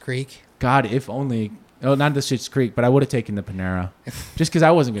of Schitt's Creek? God, if only. Oh, not the Schitt's Creek, but I would have taken the Panera, just because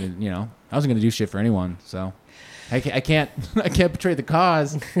I wasn't gonna do shit for anyone. So I can't betray the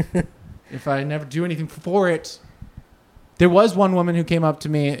cause if I never do anything for it. There was one woman who came up to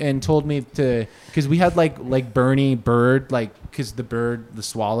me and told me because we had like Bernie bird, because the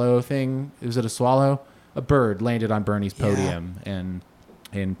swallow thing. Was it a swallow? A bird landed on Bernie's podium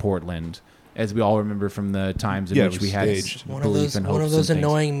in Portland, as we all remember from the times in which we had belief and hopes. One of those and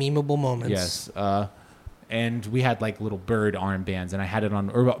annoying, memeable moments. Yes. And we had like little bird armbands, and I had it on,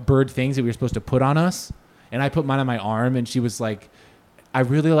 or bird things that we were supposed to put on us. And I put mine on my arm, and she was like, I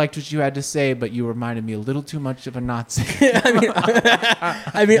really liked what you had to say, but you reminded me a little too much of a Nazi.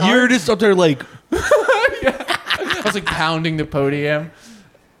 I mean, You're just up there like... I was like pounding the podium.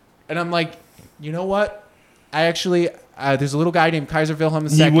 And I'm like, you know what? I actually, there's a little guy named Kaiser Wilhelm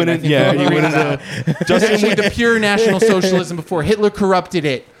II. He went into the pure National Socialism before Hitler corrupted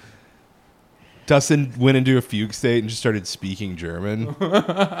it. Dustin went into a fugue state and just started speaking German.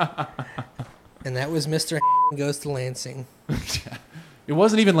 And that was Mr. Goes to Lansing. It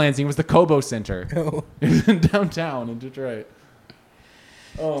wasn't even Lansing. It was the Cobo Center. Oh. It was in downtown in Detroit.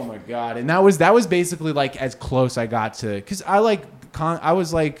 Oh my God! And that was basically like as close I got to, because I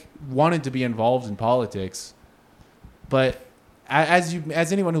was like wanted to be involved in politics, but as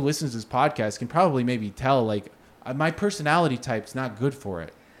anyone who listens to this podcast can probably maybe tell, like my personality type's not good for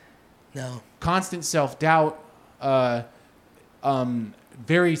it. No. Constant self-doubt, and then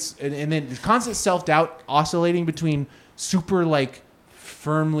constant self-doubt oscillating between super like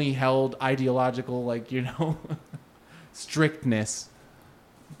firmly held ideological strictness.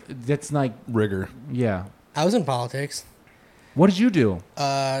 That's like rigor. Yeah. I was in politics. What did you do?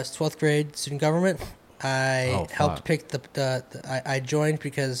 12th grade student government. I helped pick I joined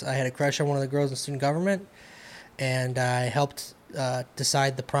because I had a crush on one of the girls in student government, and I helped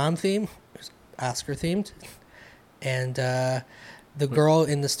decide the prom theme. It was Oscar themed, and the girl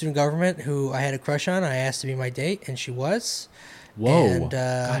in the student government who I had a crush on, I asked to be my date, and she was. Whoa! And,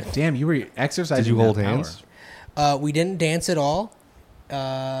 God damn, you were exercising. Did you hold that hands? We didn't dance at all.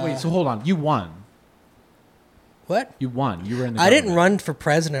 Wait, so hold on. You won. What? You won. You were in the I didn't government. run for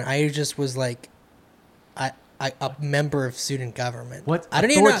president. I just was like, a member of student government. What? I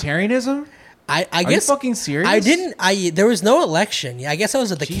don't even know. Authoritarianism? I Are guess. you fucking serious? I didn't. There was no election. I guess I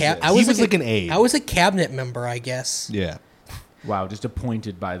was at the Jesus. I was He was like an aide. I was a cabinet member, I guess. Yeah. Wow, just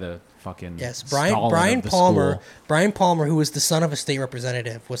appointed by the fucking Yes, Stalin Brian of the Palmer. school. Brian Palmer, who was the son of a state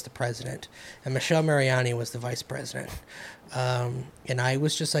representative, was the president, and Michelle Mariani was the vice president. And I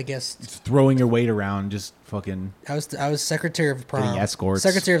was just, I guess, Throwing your weight around, just fucking. I was secretary of the prom. Getting escorts.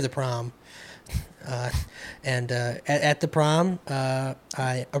 Secretary of the prom. At the prom,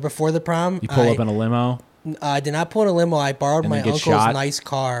 before the prom, You pull up in a limo. I did not pull in a limo. I borrowed And my then get uncle's shot? nice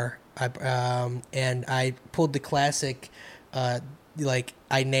car. And I pulled the classic, I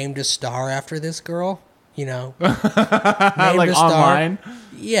named a star after this girl. You know, named Like a star. online.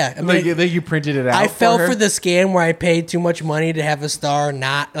 Yeah, I mean, Like you printed it out. I fell her? for the scam where I paid too much money to have a star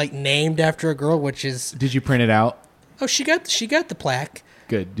not named after a girl, which is Did you print it out? she got the plaque.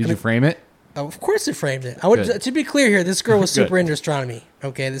 Good. Did you frame it? Of course, it framed it. I would Good. to be clear here. This girl was Good. super into astronomy.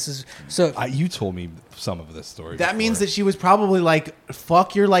 Okay, this is so. You told me some of this story. That before. means that she was probably like,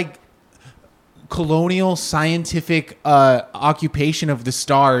 fuck your colonial scientific occupation of the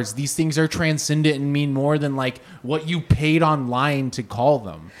stars. These things are transcendent and mean more than what you paid online to call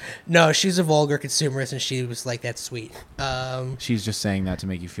them. No, she's a vulgar consumerist, and she was like, "That's sweet." She's just saying that to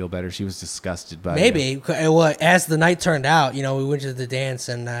make you feel better. She was disgusted by Maybe. Well, as the night turned out, we went to the dance,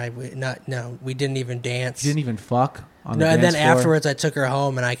 and we didn't even dance. You didn't even fuck on No, the and dance then floor? afterwards, I took her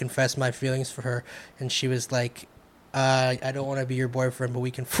home, and I confessed my feelings for her, and she was like, I don't want to be your boyfriend, but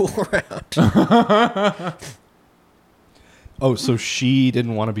we can fool around. Oh, so she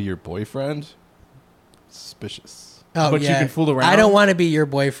didn't want to be your boyfriend? Suspicious. Oh, But you can fool around? I don't want to be your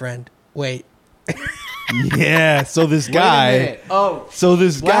boyfriend. Wait. Yeah, so this Wait a guy... minute. Oh, So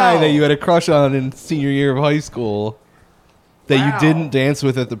this guy Wow. that you had a crush on in senior year of high school that Wow. you didn't dance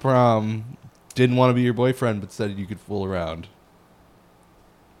with at the prom didn't want to be your boyfriend but said you could fool around.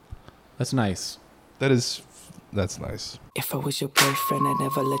 that's nice. That's nice. If I was your boyfriend, I'd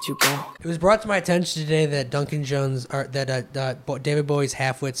never let you go. It was brought to my attention today that Duncan Jones, David Bowie's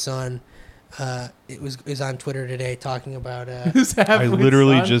half-wit son, is on Twitter today talking about I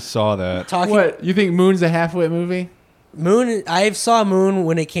literally just saw that. talking. What you think? Moon's a half-wit movie? Moon. I saw Moon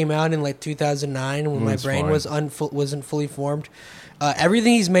when it came out in like 2009 when Moon's my brain fine. wasn't fully formed.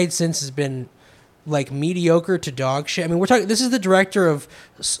 Everything he's made since has been like mediocre to dog shit. I mean, we're talking. This is the director of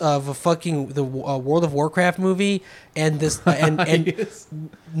a fucking World of Warcraft movie, and this and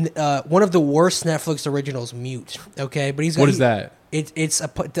one of the worst Netflix originals, Mute. Okay, but he's got, What is that? It's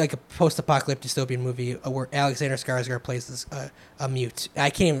like a post-apocalyptic dystopian movie where Alexander Skarsgård plays this a mute. I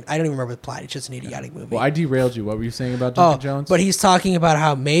don't even remember the plot. It's just an idiotic movie. Well, I derailed you. What were you saying about Duncan Jones? But he's talking about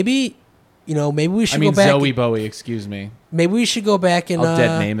how maybe we should I mean go back. Zoe Bowie. Excuse me. Maybe we should go back and I'll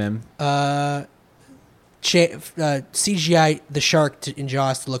dead name him. CGI the shark in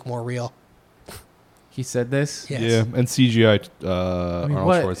Jaws to look more real. He said this. Yes. Yeah, and CGI Arnold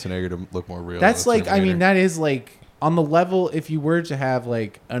what? Schwarzenegger to look more real. That's like, I mean, Terminator. that is like on the level. If you were to have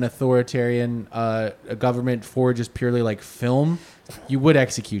like an authoritarian a government for just purely like film, you would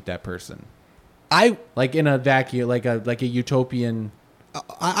execute that person. Like in a vacuum, like a utopian.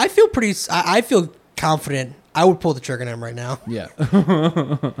 I feel pretty. I feel confident. I would pull the trigger on him right now. Yeah.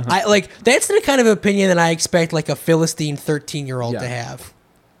 That's the kind of opinion that I expect like a Philistine 13-year-old to Yeah. have.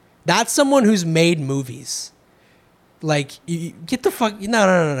 Not someone who's made movies. Like, you get the fuck.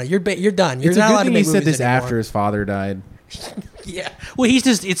 No. You're done. You're It's a not good allowed to thing make he said movies this anymore. after his father died. Yeah. Well,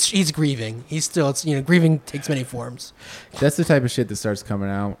 he's grieving. He's still. Grieving takes many forms. That's the type of shit that starts coming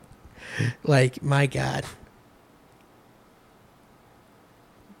out. Like, my God.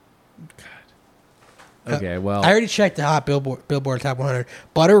 Okay, well, I already checked the hot Billboard Top 100.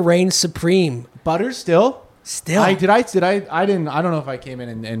 Butter reigns supreme. butter still. Still. I don't know if I came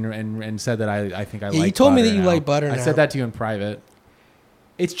in and said that I think I like. you told me butter that you now. like butter I now. said that to you in private.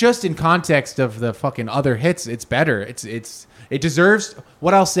 It's just in context of the fucking other hits. It's better. It deserves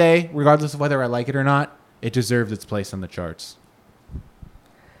what I'll say, regardless of whether I like it or not. It deserves its place on the charts.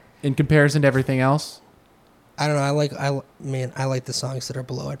 In comparison to everything else, I don't know. I like the songs that are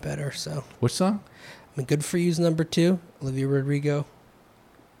below it better. So, which song? I mean, Good For You's number 2, Olivia Rodrigo.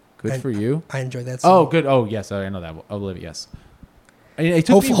 Good And for you. I enjoyed that song. Oh, good. Oh, yes, I know that. Olivia, yes. I mean, it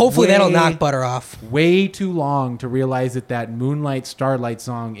took me Hopefully that'll way- knock butter off. way too long to realize that Moonlight Starlight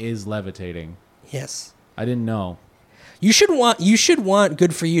song is levitating. Yes. I didn't know. You should want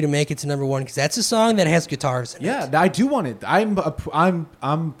Good For You to make it to number 1 because that's a song that has guitars in it. Yeah, I do want it.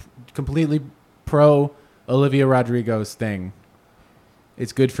 I'm completely pro Olivia Rodrigo's thing.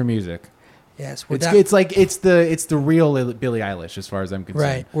 It's good for music. Yes. It's like it's the real Billie Eilish as far as I'm concerned.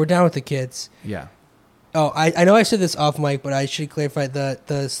 Right. We're down with the kids. Yeah. Oh, I know I said this off mic, but I should clarify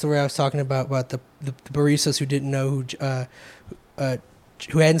the story I was talking about the baristas who didn't know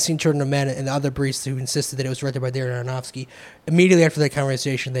who hadn't seen Children of Men, and the other barista who insisted that it was directed by Darren Aronofsky. Immediately after that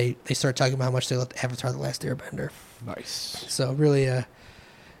conversation, they started talking about how much they loved Avatar: The Last Airbender. Nice. So really,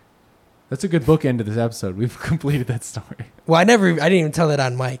 That's a good bookend to this episode. We've completed that story. well, I didn't even tell that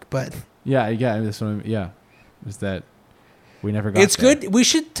on mic, but Yeah. This one. Yeah. Was that we never got? it's there. good. We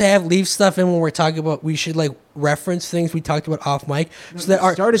should leave stuff in when we're talking about. We should like reference things we talked about off mic, so that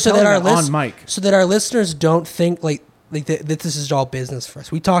our started so that telling our that on mic. so that our listeners don't think like that this is all business for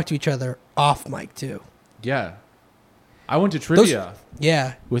us. We talk to each other off mic too. Yeah. I went to trivia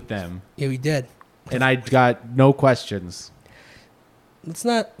Yeah, with them, yeah, we did. and I got no questions.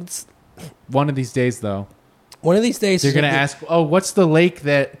 Let's One of these days, though, one of these days they're gonna ask, "Oh, what's the lake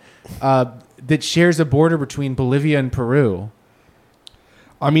that shares a border between Bolivia and Peru?"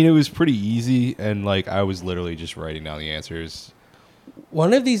 I mean, it was pretty easy, and like I was literally just writing down the answers.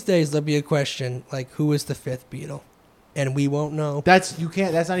 One of these days there'll be a question like, "Who is the fifth Beatle?" And we won't know. That's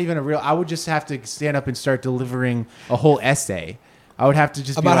not even a real. I would just have to stand up and start delivering a whole essay. I would have to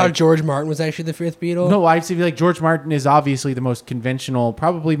just About be how like, George Martin was actually the fifth Beatle. No, I'd say like George Martin is obviously the most conventional,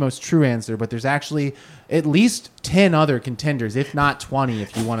 probably most true answer, but there's actually at least 10 other contenders, if not 20,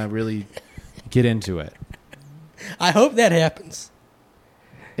 if you want to really get into it. I hope that happens.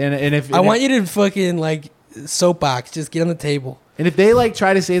 And if I want you to fucking like soapbox, just get on the table. And if they like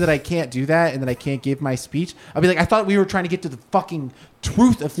try to say that I can't do that and that I can't give my speech, I'll be like, I thought we were trying to get to the fucking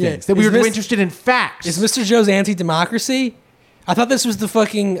truth of things. That we were interested in facts. Is Mr. Joe's anti-democracy? I thought this was the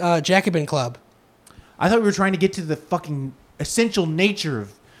fucking Jacobin Club. I thought we were trying to get to the fucking essential nature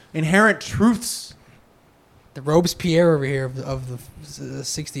of inherent truths. The Robespierre over here of the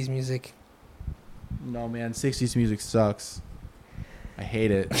 60s music. No, man, 60s music sucks. I hate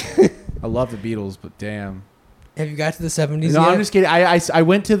it. I love the Beatles, but damn. Have you got to the 70s No, yet? I'm just kidding. I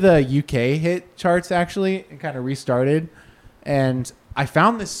went to the UK hit charts, actually, and kind of restarted. And I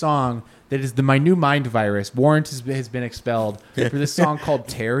found this song that is my new mind virus. Warrant has been expelled for this song called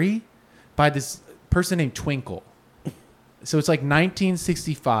Terry by this person named Twinkle. So it's like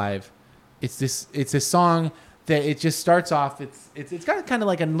 1965. It's a song that it just starts off. It's got kind of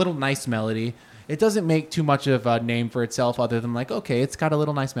like a little nice melody. It doesn't make too much of a name for itself other than like, okay, it's got a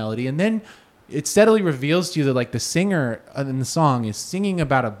little nice melody. And then it steadily reveals to you that like the singer in the song is singing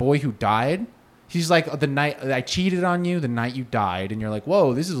about a boy who died. She's like, the night I cheated on you, the night you died. And you're like,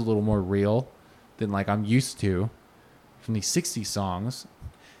 whoa, this is a little more real than like I'm used to from these 60s songs.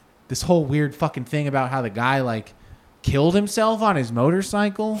 This whole weird fucking thing about how the guy like killed himself on his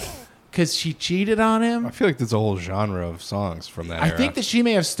motorcycle because she cheated on him. I feel like there's a whole genre of songs from that era. I think that she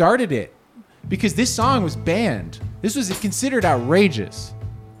may have started it because this song was banned. This was considered outrageous.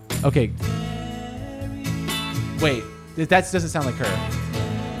 Okay. Wait, that doesn't sound like her.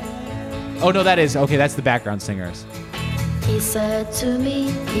 Oh, no, that is. Okay, that's the background singers. He said to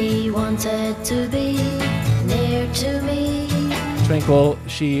me he wanted to be near to me. Twinkle,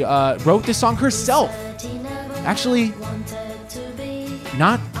 she wrote this song herself. Actually,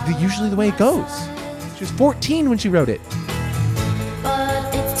 not usually the way it goes. She was 14 when she wrote it.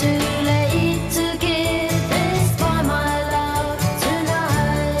 But it's too late to give this boy my love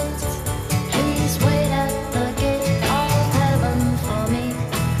tonight. Please wait at the gate of heaven for me,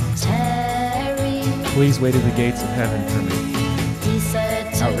 Terry. Please wait at the gates of heaven for me. He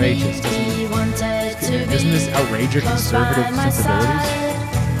said to Outrageous, me he wanted to be Isn't this outrage your close conservative by my sensibilities? side.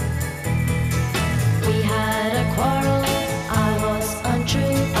 We had a quarrel. I was untrue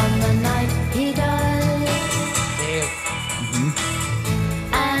on the night he died.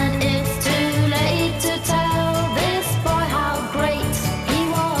 And it's too late to tell this boy how great he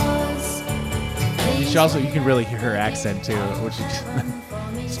was. She also, you can really hear her accent too, which is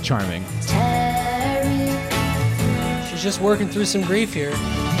it's charming. She's just working through some grief here.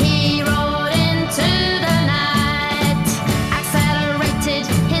 He rode into the night, accelerated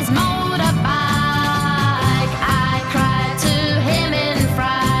his motorbike. I cried to him in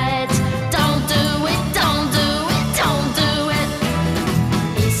fright, don't do it, don't do it, don't do it.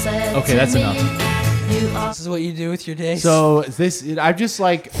 He said, Okay, that's enough. This is what you do with your days. So I'm just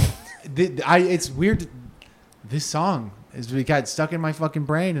like, it's weird. This song it got stuck in my fucking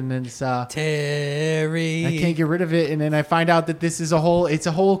brain, and then it's Terry. I can't get rid of it, and then I find out that this is it's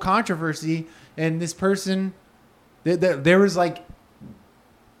a whole controversy, and this person, there was like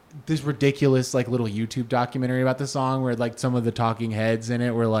this ridiculous like little YouTube documentary about the song where like some of the talking heads in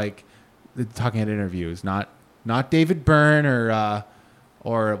it were like the talking head interviews, not David Byrne or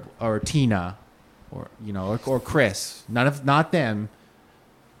Tina, or or Chris, not them.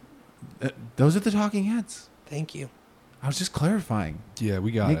 Those are the talking heads. Thank you. I was just clarifying. Yeah,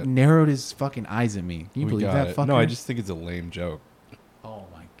 we got Nick it. narrowed his fucking eyes at me. Can you We believe got that it. fucker? No, I just think it's a lame joke. Oh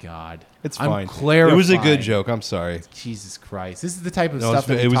my god. It's I'm fine. clarifying. It was a good joke. I'm sorry. Jesus Christ. This is the type of No, stuff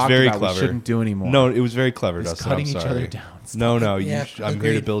that we it was talked very about clever. we shouldn't do anymore. No, it was very clever, Just Dustin. cutting I'm each sorry. other down. No, Yeah, I'm here to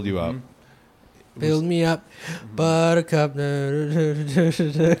agreed. build you up. Build me up, Buttercup.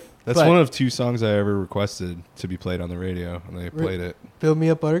 That's But- one of 2 songs I ever requested to be played on the radio, and they played it. Build me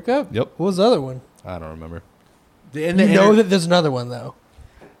up, Buttercup. Yep. What was the other one? I don't remember. And You know that there's another one though.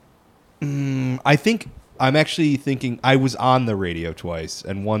 I think I'm actually thinking I was on the radio twice,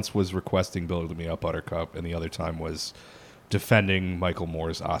 and once was requesting "Build Me Up, Buttercup," and the other time was defending Michael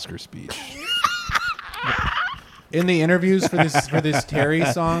Moore's Oscar speech. in the interviews for this Terry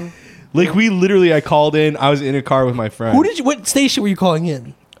song, Like I called in. I was in a car with my friend. What station were you calling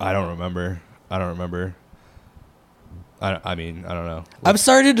in? I don't remember. I mean, I don't know. I'm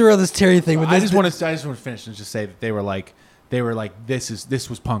sorry to derail this Terry thing, but I this just want to finish and just say that they were like this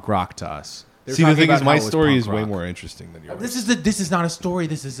was punk rock to us. They were See, the talking thing about is, how my it was story punk is way rock. more interesting than yours. This is not a story.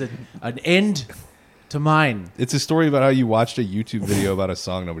 This is an end to mine. It's a story about how you watched a YouTube video about a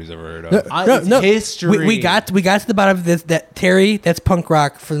song nobody's ever heard of. It's history. We got to the bottom of this. That Terry, that's punk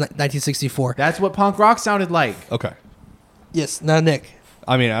rock from 1964. That's what punk rock sounded like. Okay. Yes, not Nick.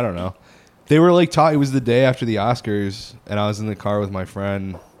 I mean, I don't know. They were like it was the day after the Oscars, and I was in the car with my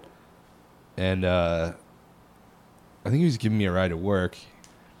friend, and I think he was giving me a ride to work,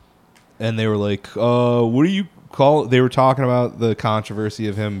 and they were like, what do you call? They were talking about the controversy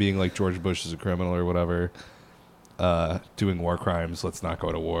of him being like George Bush is a criminal or whatever, doing war crimes. Let's not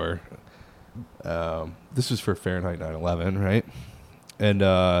go to war. This was for Fahrenheit 9/11, right?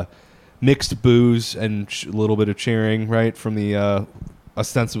 And mixed boos and a little bit of cheering, right, from the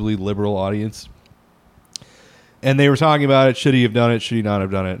ostensibly liberal audience. And they were talking about it. Should he have done it? Should he not have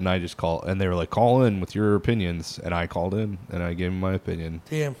done it? And I just called. And they were like, call in with your opinions. And I called in, and I gave him my opinion.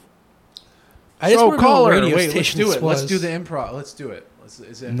 Damn. So caller, wait, let's station do this it. Let's was. do the improv. Let's do it. It's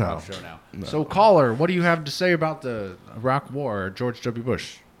an improv show now. No. So caller, what do you have to say about the Iraq War or George W.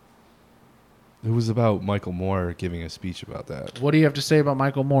 Bush? It was about Michael Moore giving a speech about that. What do you have to say about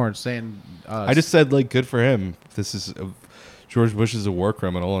Michael Moore saying... I just said, like, good for him. This is George Bush is a war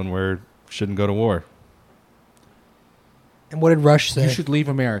criminal, and we shouldn't go to war. And what did Rush say? You should leave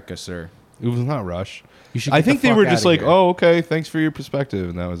America, sir. It was not Rush. You should I get think the they fuck were outta just like, here. oh, okay, thanks for your perspective,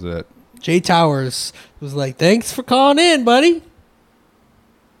 and that was it. Jay Towers was like, thanks for calling in, buddy.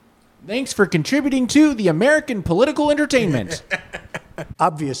 Thanks for contributing to the American political entertainment.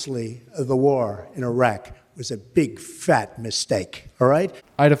 Obviously, the war in Iraq was a big, fat mistake, all right?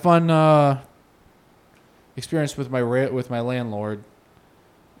 I had a fun experience with my landlord,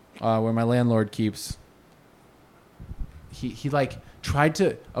 where my landlord keeps... He like tried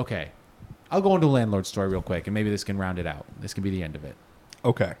to... Okay, I'll go into a landlord story real quick, and maybe this can round it out. This can be the end of it.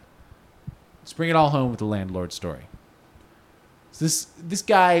 Okay. Let's bring it all home with the landlord story. So this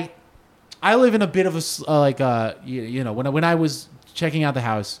guy... I live in a bit of a... when I was checking out the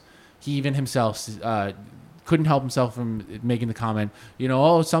house, he even himself couldn't help himself from making the comment,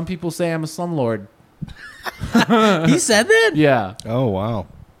 some people say I'm a slumlord. He said that? Yeah. Oh, wow.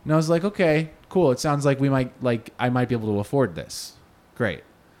 And I was like, okay, cool. It sounds like I might be able to afford this. Great.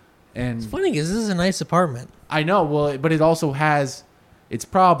 And It's funny because this is a nice apartment. I know, well, but it also has its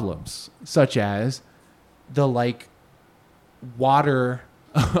problems, such as the water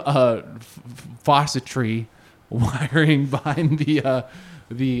faucetry wiring behind the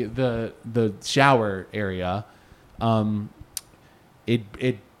shower area. It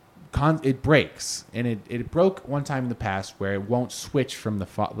breaks, and it broke one time in the past where it won't switch from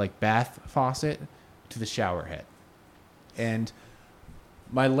the bath faucet to the shower head. And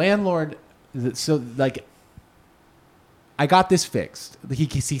my landlord, I got this fixed.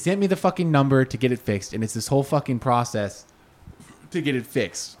 He sent me the fucking number to get it fixed, and it's this whole fucking process to get it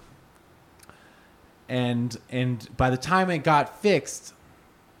fixed. And by the time it got fixed,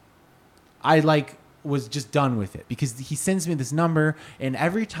 I was just done with it, because he sends me this number, and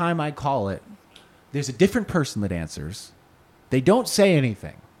every time I call it, there's a different person that answers. They don't say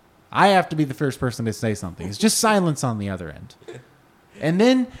anything. I have to be the first person to say something. It's just silence on the other end. And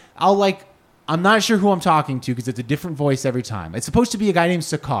then I'm not sure who I'm talking to, because it's a different voice every time. It's supposed to be a guy named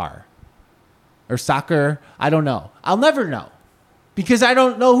Sakar. Or Sakar. I don't know. I'll never know, because I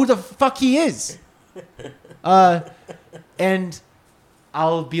don't know who the fuck he is. And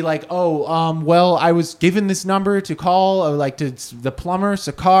I'll be like, well, I was given this number to call, to the plumber,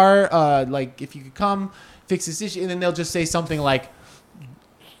 Sakar, if you could come fix this issue. And then they'll just say something like,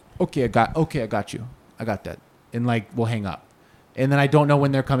 okay, I got you. I got that. And we'll hang up. And then I don't know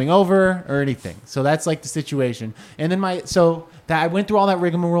when they're coming over or anything. So that's the situation. And then I went through all that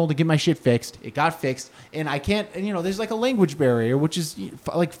rigmarole to get my shit fixed. It got fixed, and I can't. And there's a language barrier, which is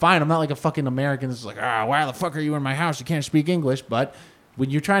fine. I'm not a fucking American. It's why the fuck are you in my house? You can't speak English. But when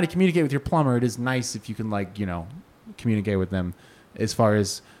you're trying to communicate with your plumber, it is nice if you can communicate with them as far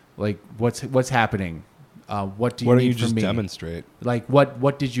as what's happening. What do you need from me? Demonstrate?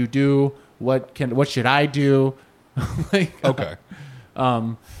 What did you do? What should I do? Okay.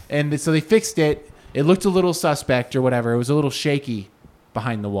 And so they fixed it. It looked a little suspect or whatever. It was a little shaky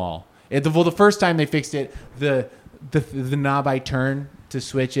behind the wall. The first time they fixed it, the knob I turned to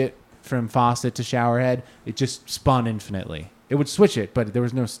switch it from faucet to shower head, it just spun infinitely. It would switch it, but there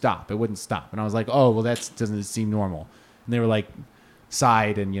was no stop. It wouldn't stop. And I was like, oh, well, that doesn't seem normal. And they were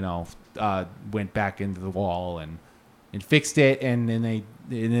sighed and, went back into the wall and fixed it. And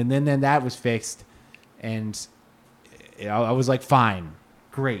then that was fixed. And I was like, fine,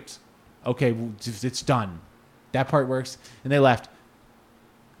 great. Okay, well, it's done. That part works. And they left.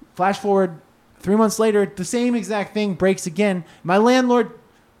 Flash forward 3 months later, the same exact thing breaks again. My landlord,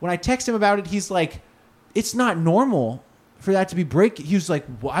 when I text him about it, he's like, it's not normal for that to be breaking. He was like,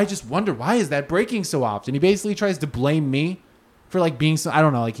 well, I just wonder, why is that breaking so often? He basically tries to blame me for being I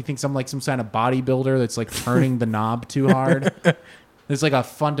don't know, he thinks I'm some kind of bodybuilder that's turning the knob too hard. There's a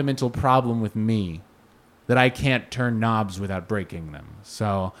fundamental problem with me that I can't turn knobs without breaking them.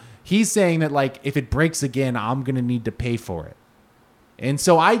 So he's saying that like if it breaks again, I'm gonna need to pay for it. And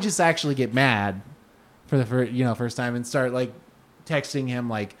so I just actually get mad for the first time and start like texting him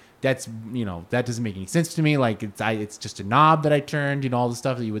like that doesn't make any sense to me. Like it's just a knob that I turned, all the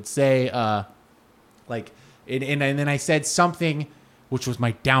stuff that you would say. And then I said something which was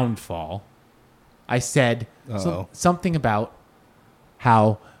my downfall. I said something about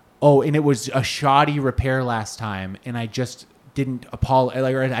how, and it was a shoddy repair last time, and I just didn't apologize,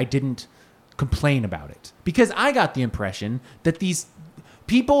 or I didn't complain about it. Because I got the impression that these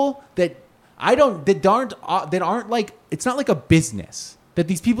people that aren't like, it's not like a business, that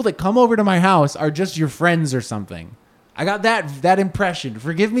these people that come over to my house are just your friends or something. I got that impression.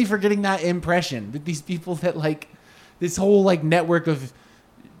 Forgive me for getting that impression, that these people that like this whole like network of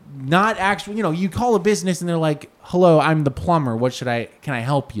not actually, you call a business and they're like, hello, I'm the plumber. Can I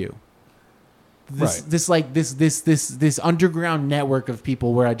help you? This underground network of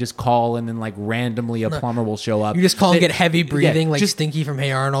people where I just call and then like randomly a plumber will show up. You just call and get heavy breathing, like just Stinky from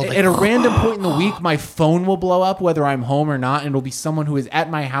Hey Arnold. At a random point in the week, my phone will blow up whether I'm home or not, and it'll be someone who is at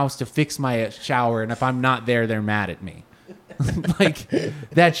my house to fix my shower, and if I'm not there, they're mad at me. Like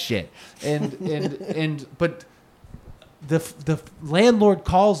that shit. But the landlord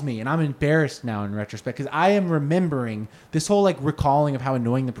calls me, and I'm embarrassed now in retrospect because I am remembering this whole like recalling of how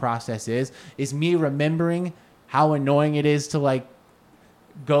annoying the process is me remembering how annoying it is to like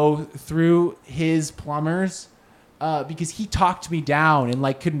go through his plumbers because he talked me down and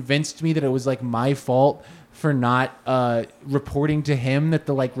like convinced me that it was like my fault for not reporting to him that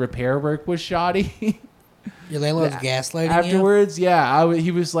the like repair work was shoddy. Your landlord's gaslighting afterwards, you? Yeah.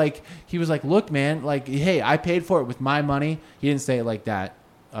 He was like, look, man, like, hey, I paid for it with my money. He didn't say it like that.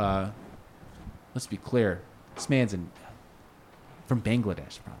 Let's be clear. This man's from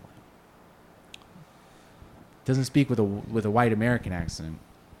Bangladesh, probably. Doesn't speak with a white American accent.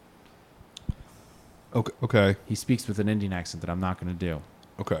 Okay. He speaks with an Indian accent that I'm not going to do.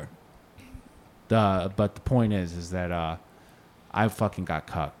 Okay. But the point is that I fucking got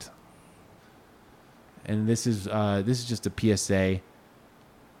cucked. And this is just a PSA.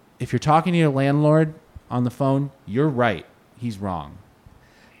 If you're talking to your landlord on the phone, you're right. He's wrong.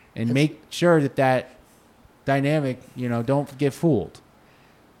 And make sure that dynamic, don't get fooled.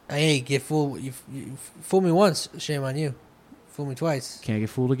 Hey, get fooled. You fooled me once. Shame on you. Fool me twice. Can't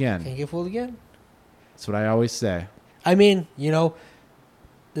get fooled again. Can't get fooled again. That's what I always say. I mean,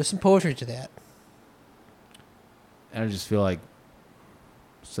 there's some poetry to that. And I just feel like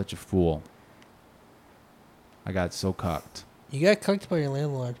such a fool. I got so cucked. You got cucked by your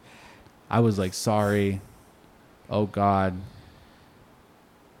landlord. I was like, sorry. Oh, God.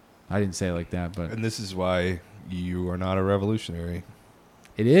 I didn't say it like that, but... And this is why you are not a revolutionary.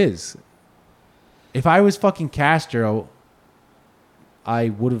 It is. If I was fucking Castro, I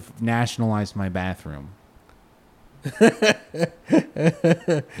would have nationalized my bathroom.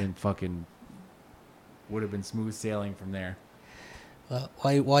 And fucking would have been smooth sailing from there.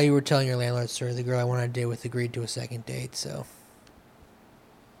 While you were telling your landlord, sir, the girl I wanted to date with agreed to a second date, so...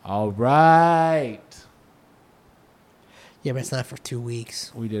 All right. Yeah, but it's not for 2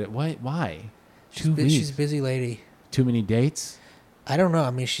 weeks. We did it. Why? She's a busy lady. Too many dates? I don't know.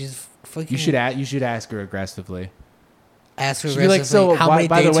 I mean, she's fucking... You should ask her aggressively. Ask her She'd aggressively. Be like, so, how many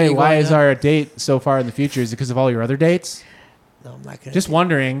by dates the way, why is on? our date so far in the future? Is it because of all your other dates? No, I'm not going to. Just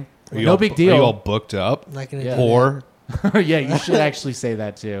wondering. No big deal. Are you all booked up? I'm not going to do Or... Yeah, you should actually say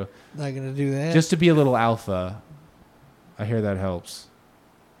that too. Not going to do that. Just to be a little alpha. I hear that helps.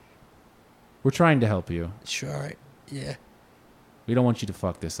 We're trying to help you. Sure, all right. Yeah. We don't want you to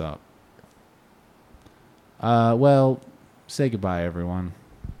fuck this up. Well, say goodbye, everyone.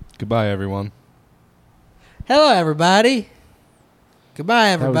 Goodbye, everyone. Hello, everybody. Goodbye,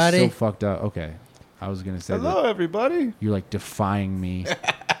 everybody. That was so fucked up. Okay. I was going to say hello, everybody. You're like defying me.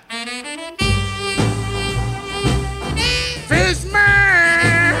 Fishman,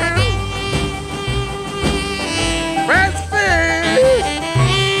 fresh fish,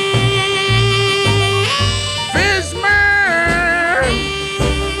 fishman,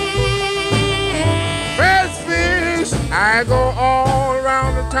 fresh fish. I go all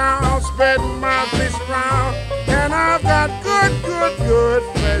around the town, spreading my fish around, and I've got good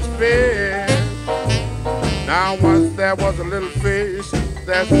fresh fish. Now once there was a little fish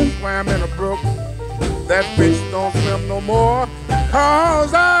that swam in a brook. That fish don't swim no more,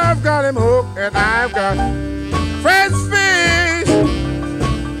 'cause I've got him hooked and I've got fresh fish.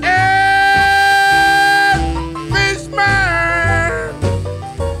 Yeah, fishman,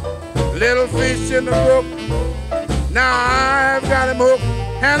 little fish in the brook. Now I've got him hooked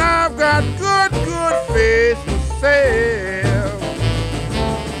and and I've got good, good fish for sale.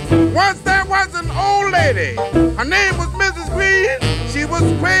 Once there was an old lady, her name was Mrs. Green. She was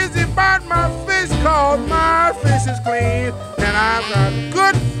crazy about my fish, cause my fish is clean, and I've got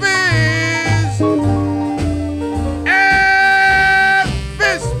good fish. And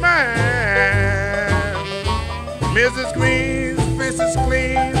fish man, Mrs. Green's fish is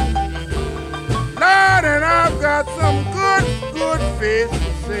clean. Lord, and I've got some good, good fish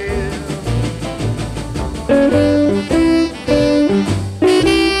for sale.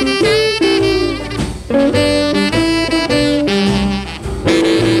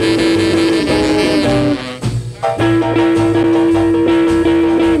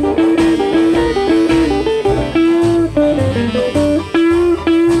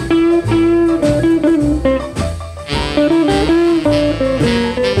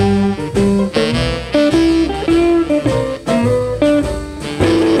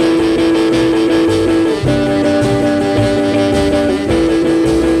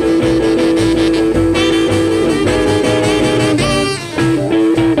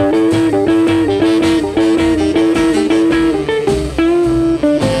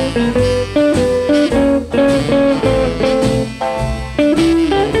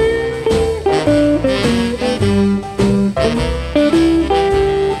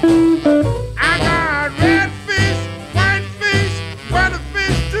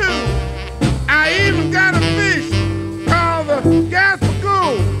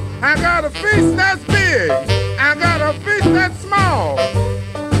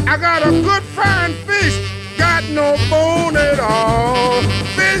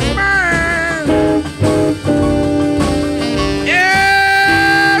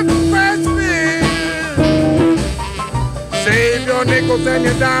 And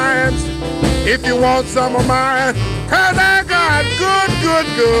your dimes if you want some of mine, cause I got good, good,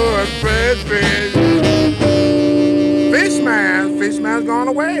 good fresh fish. Fishman's gone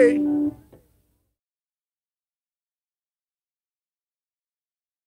away.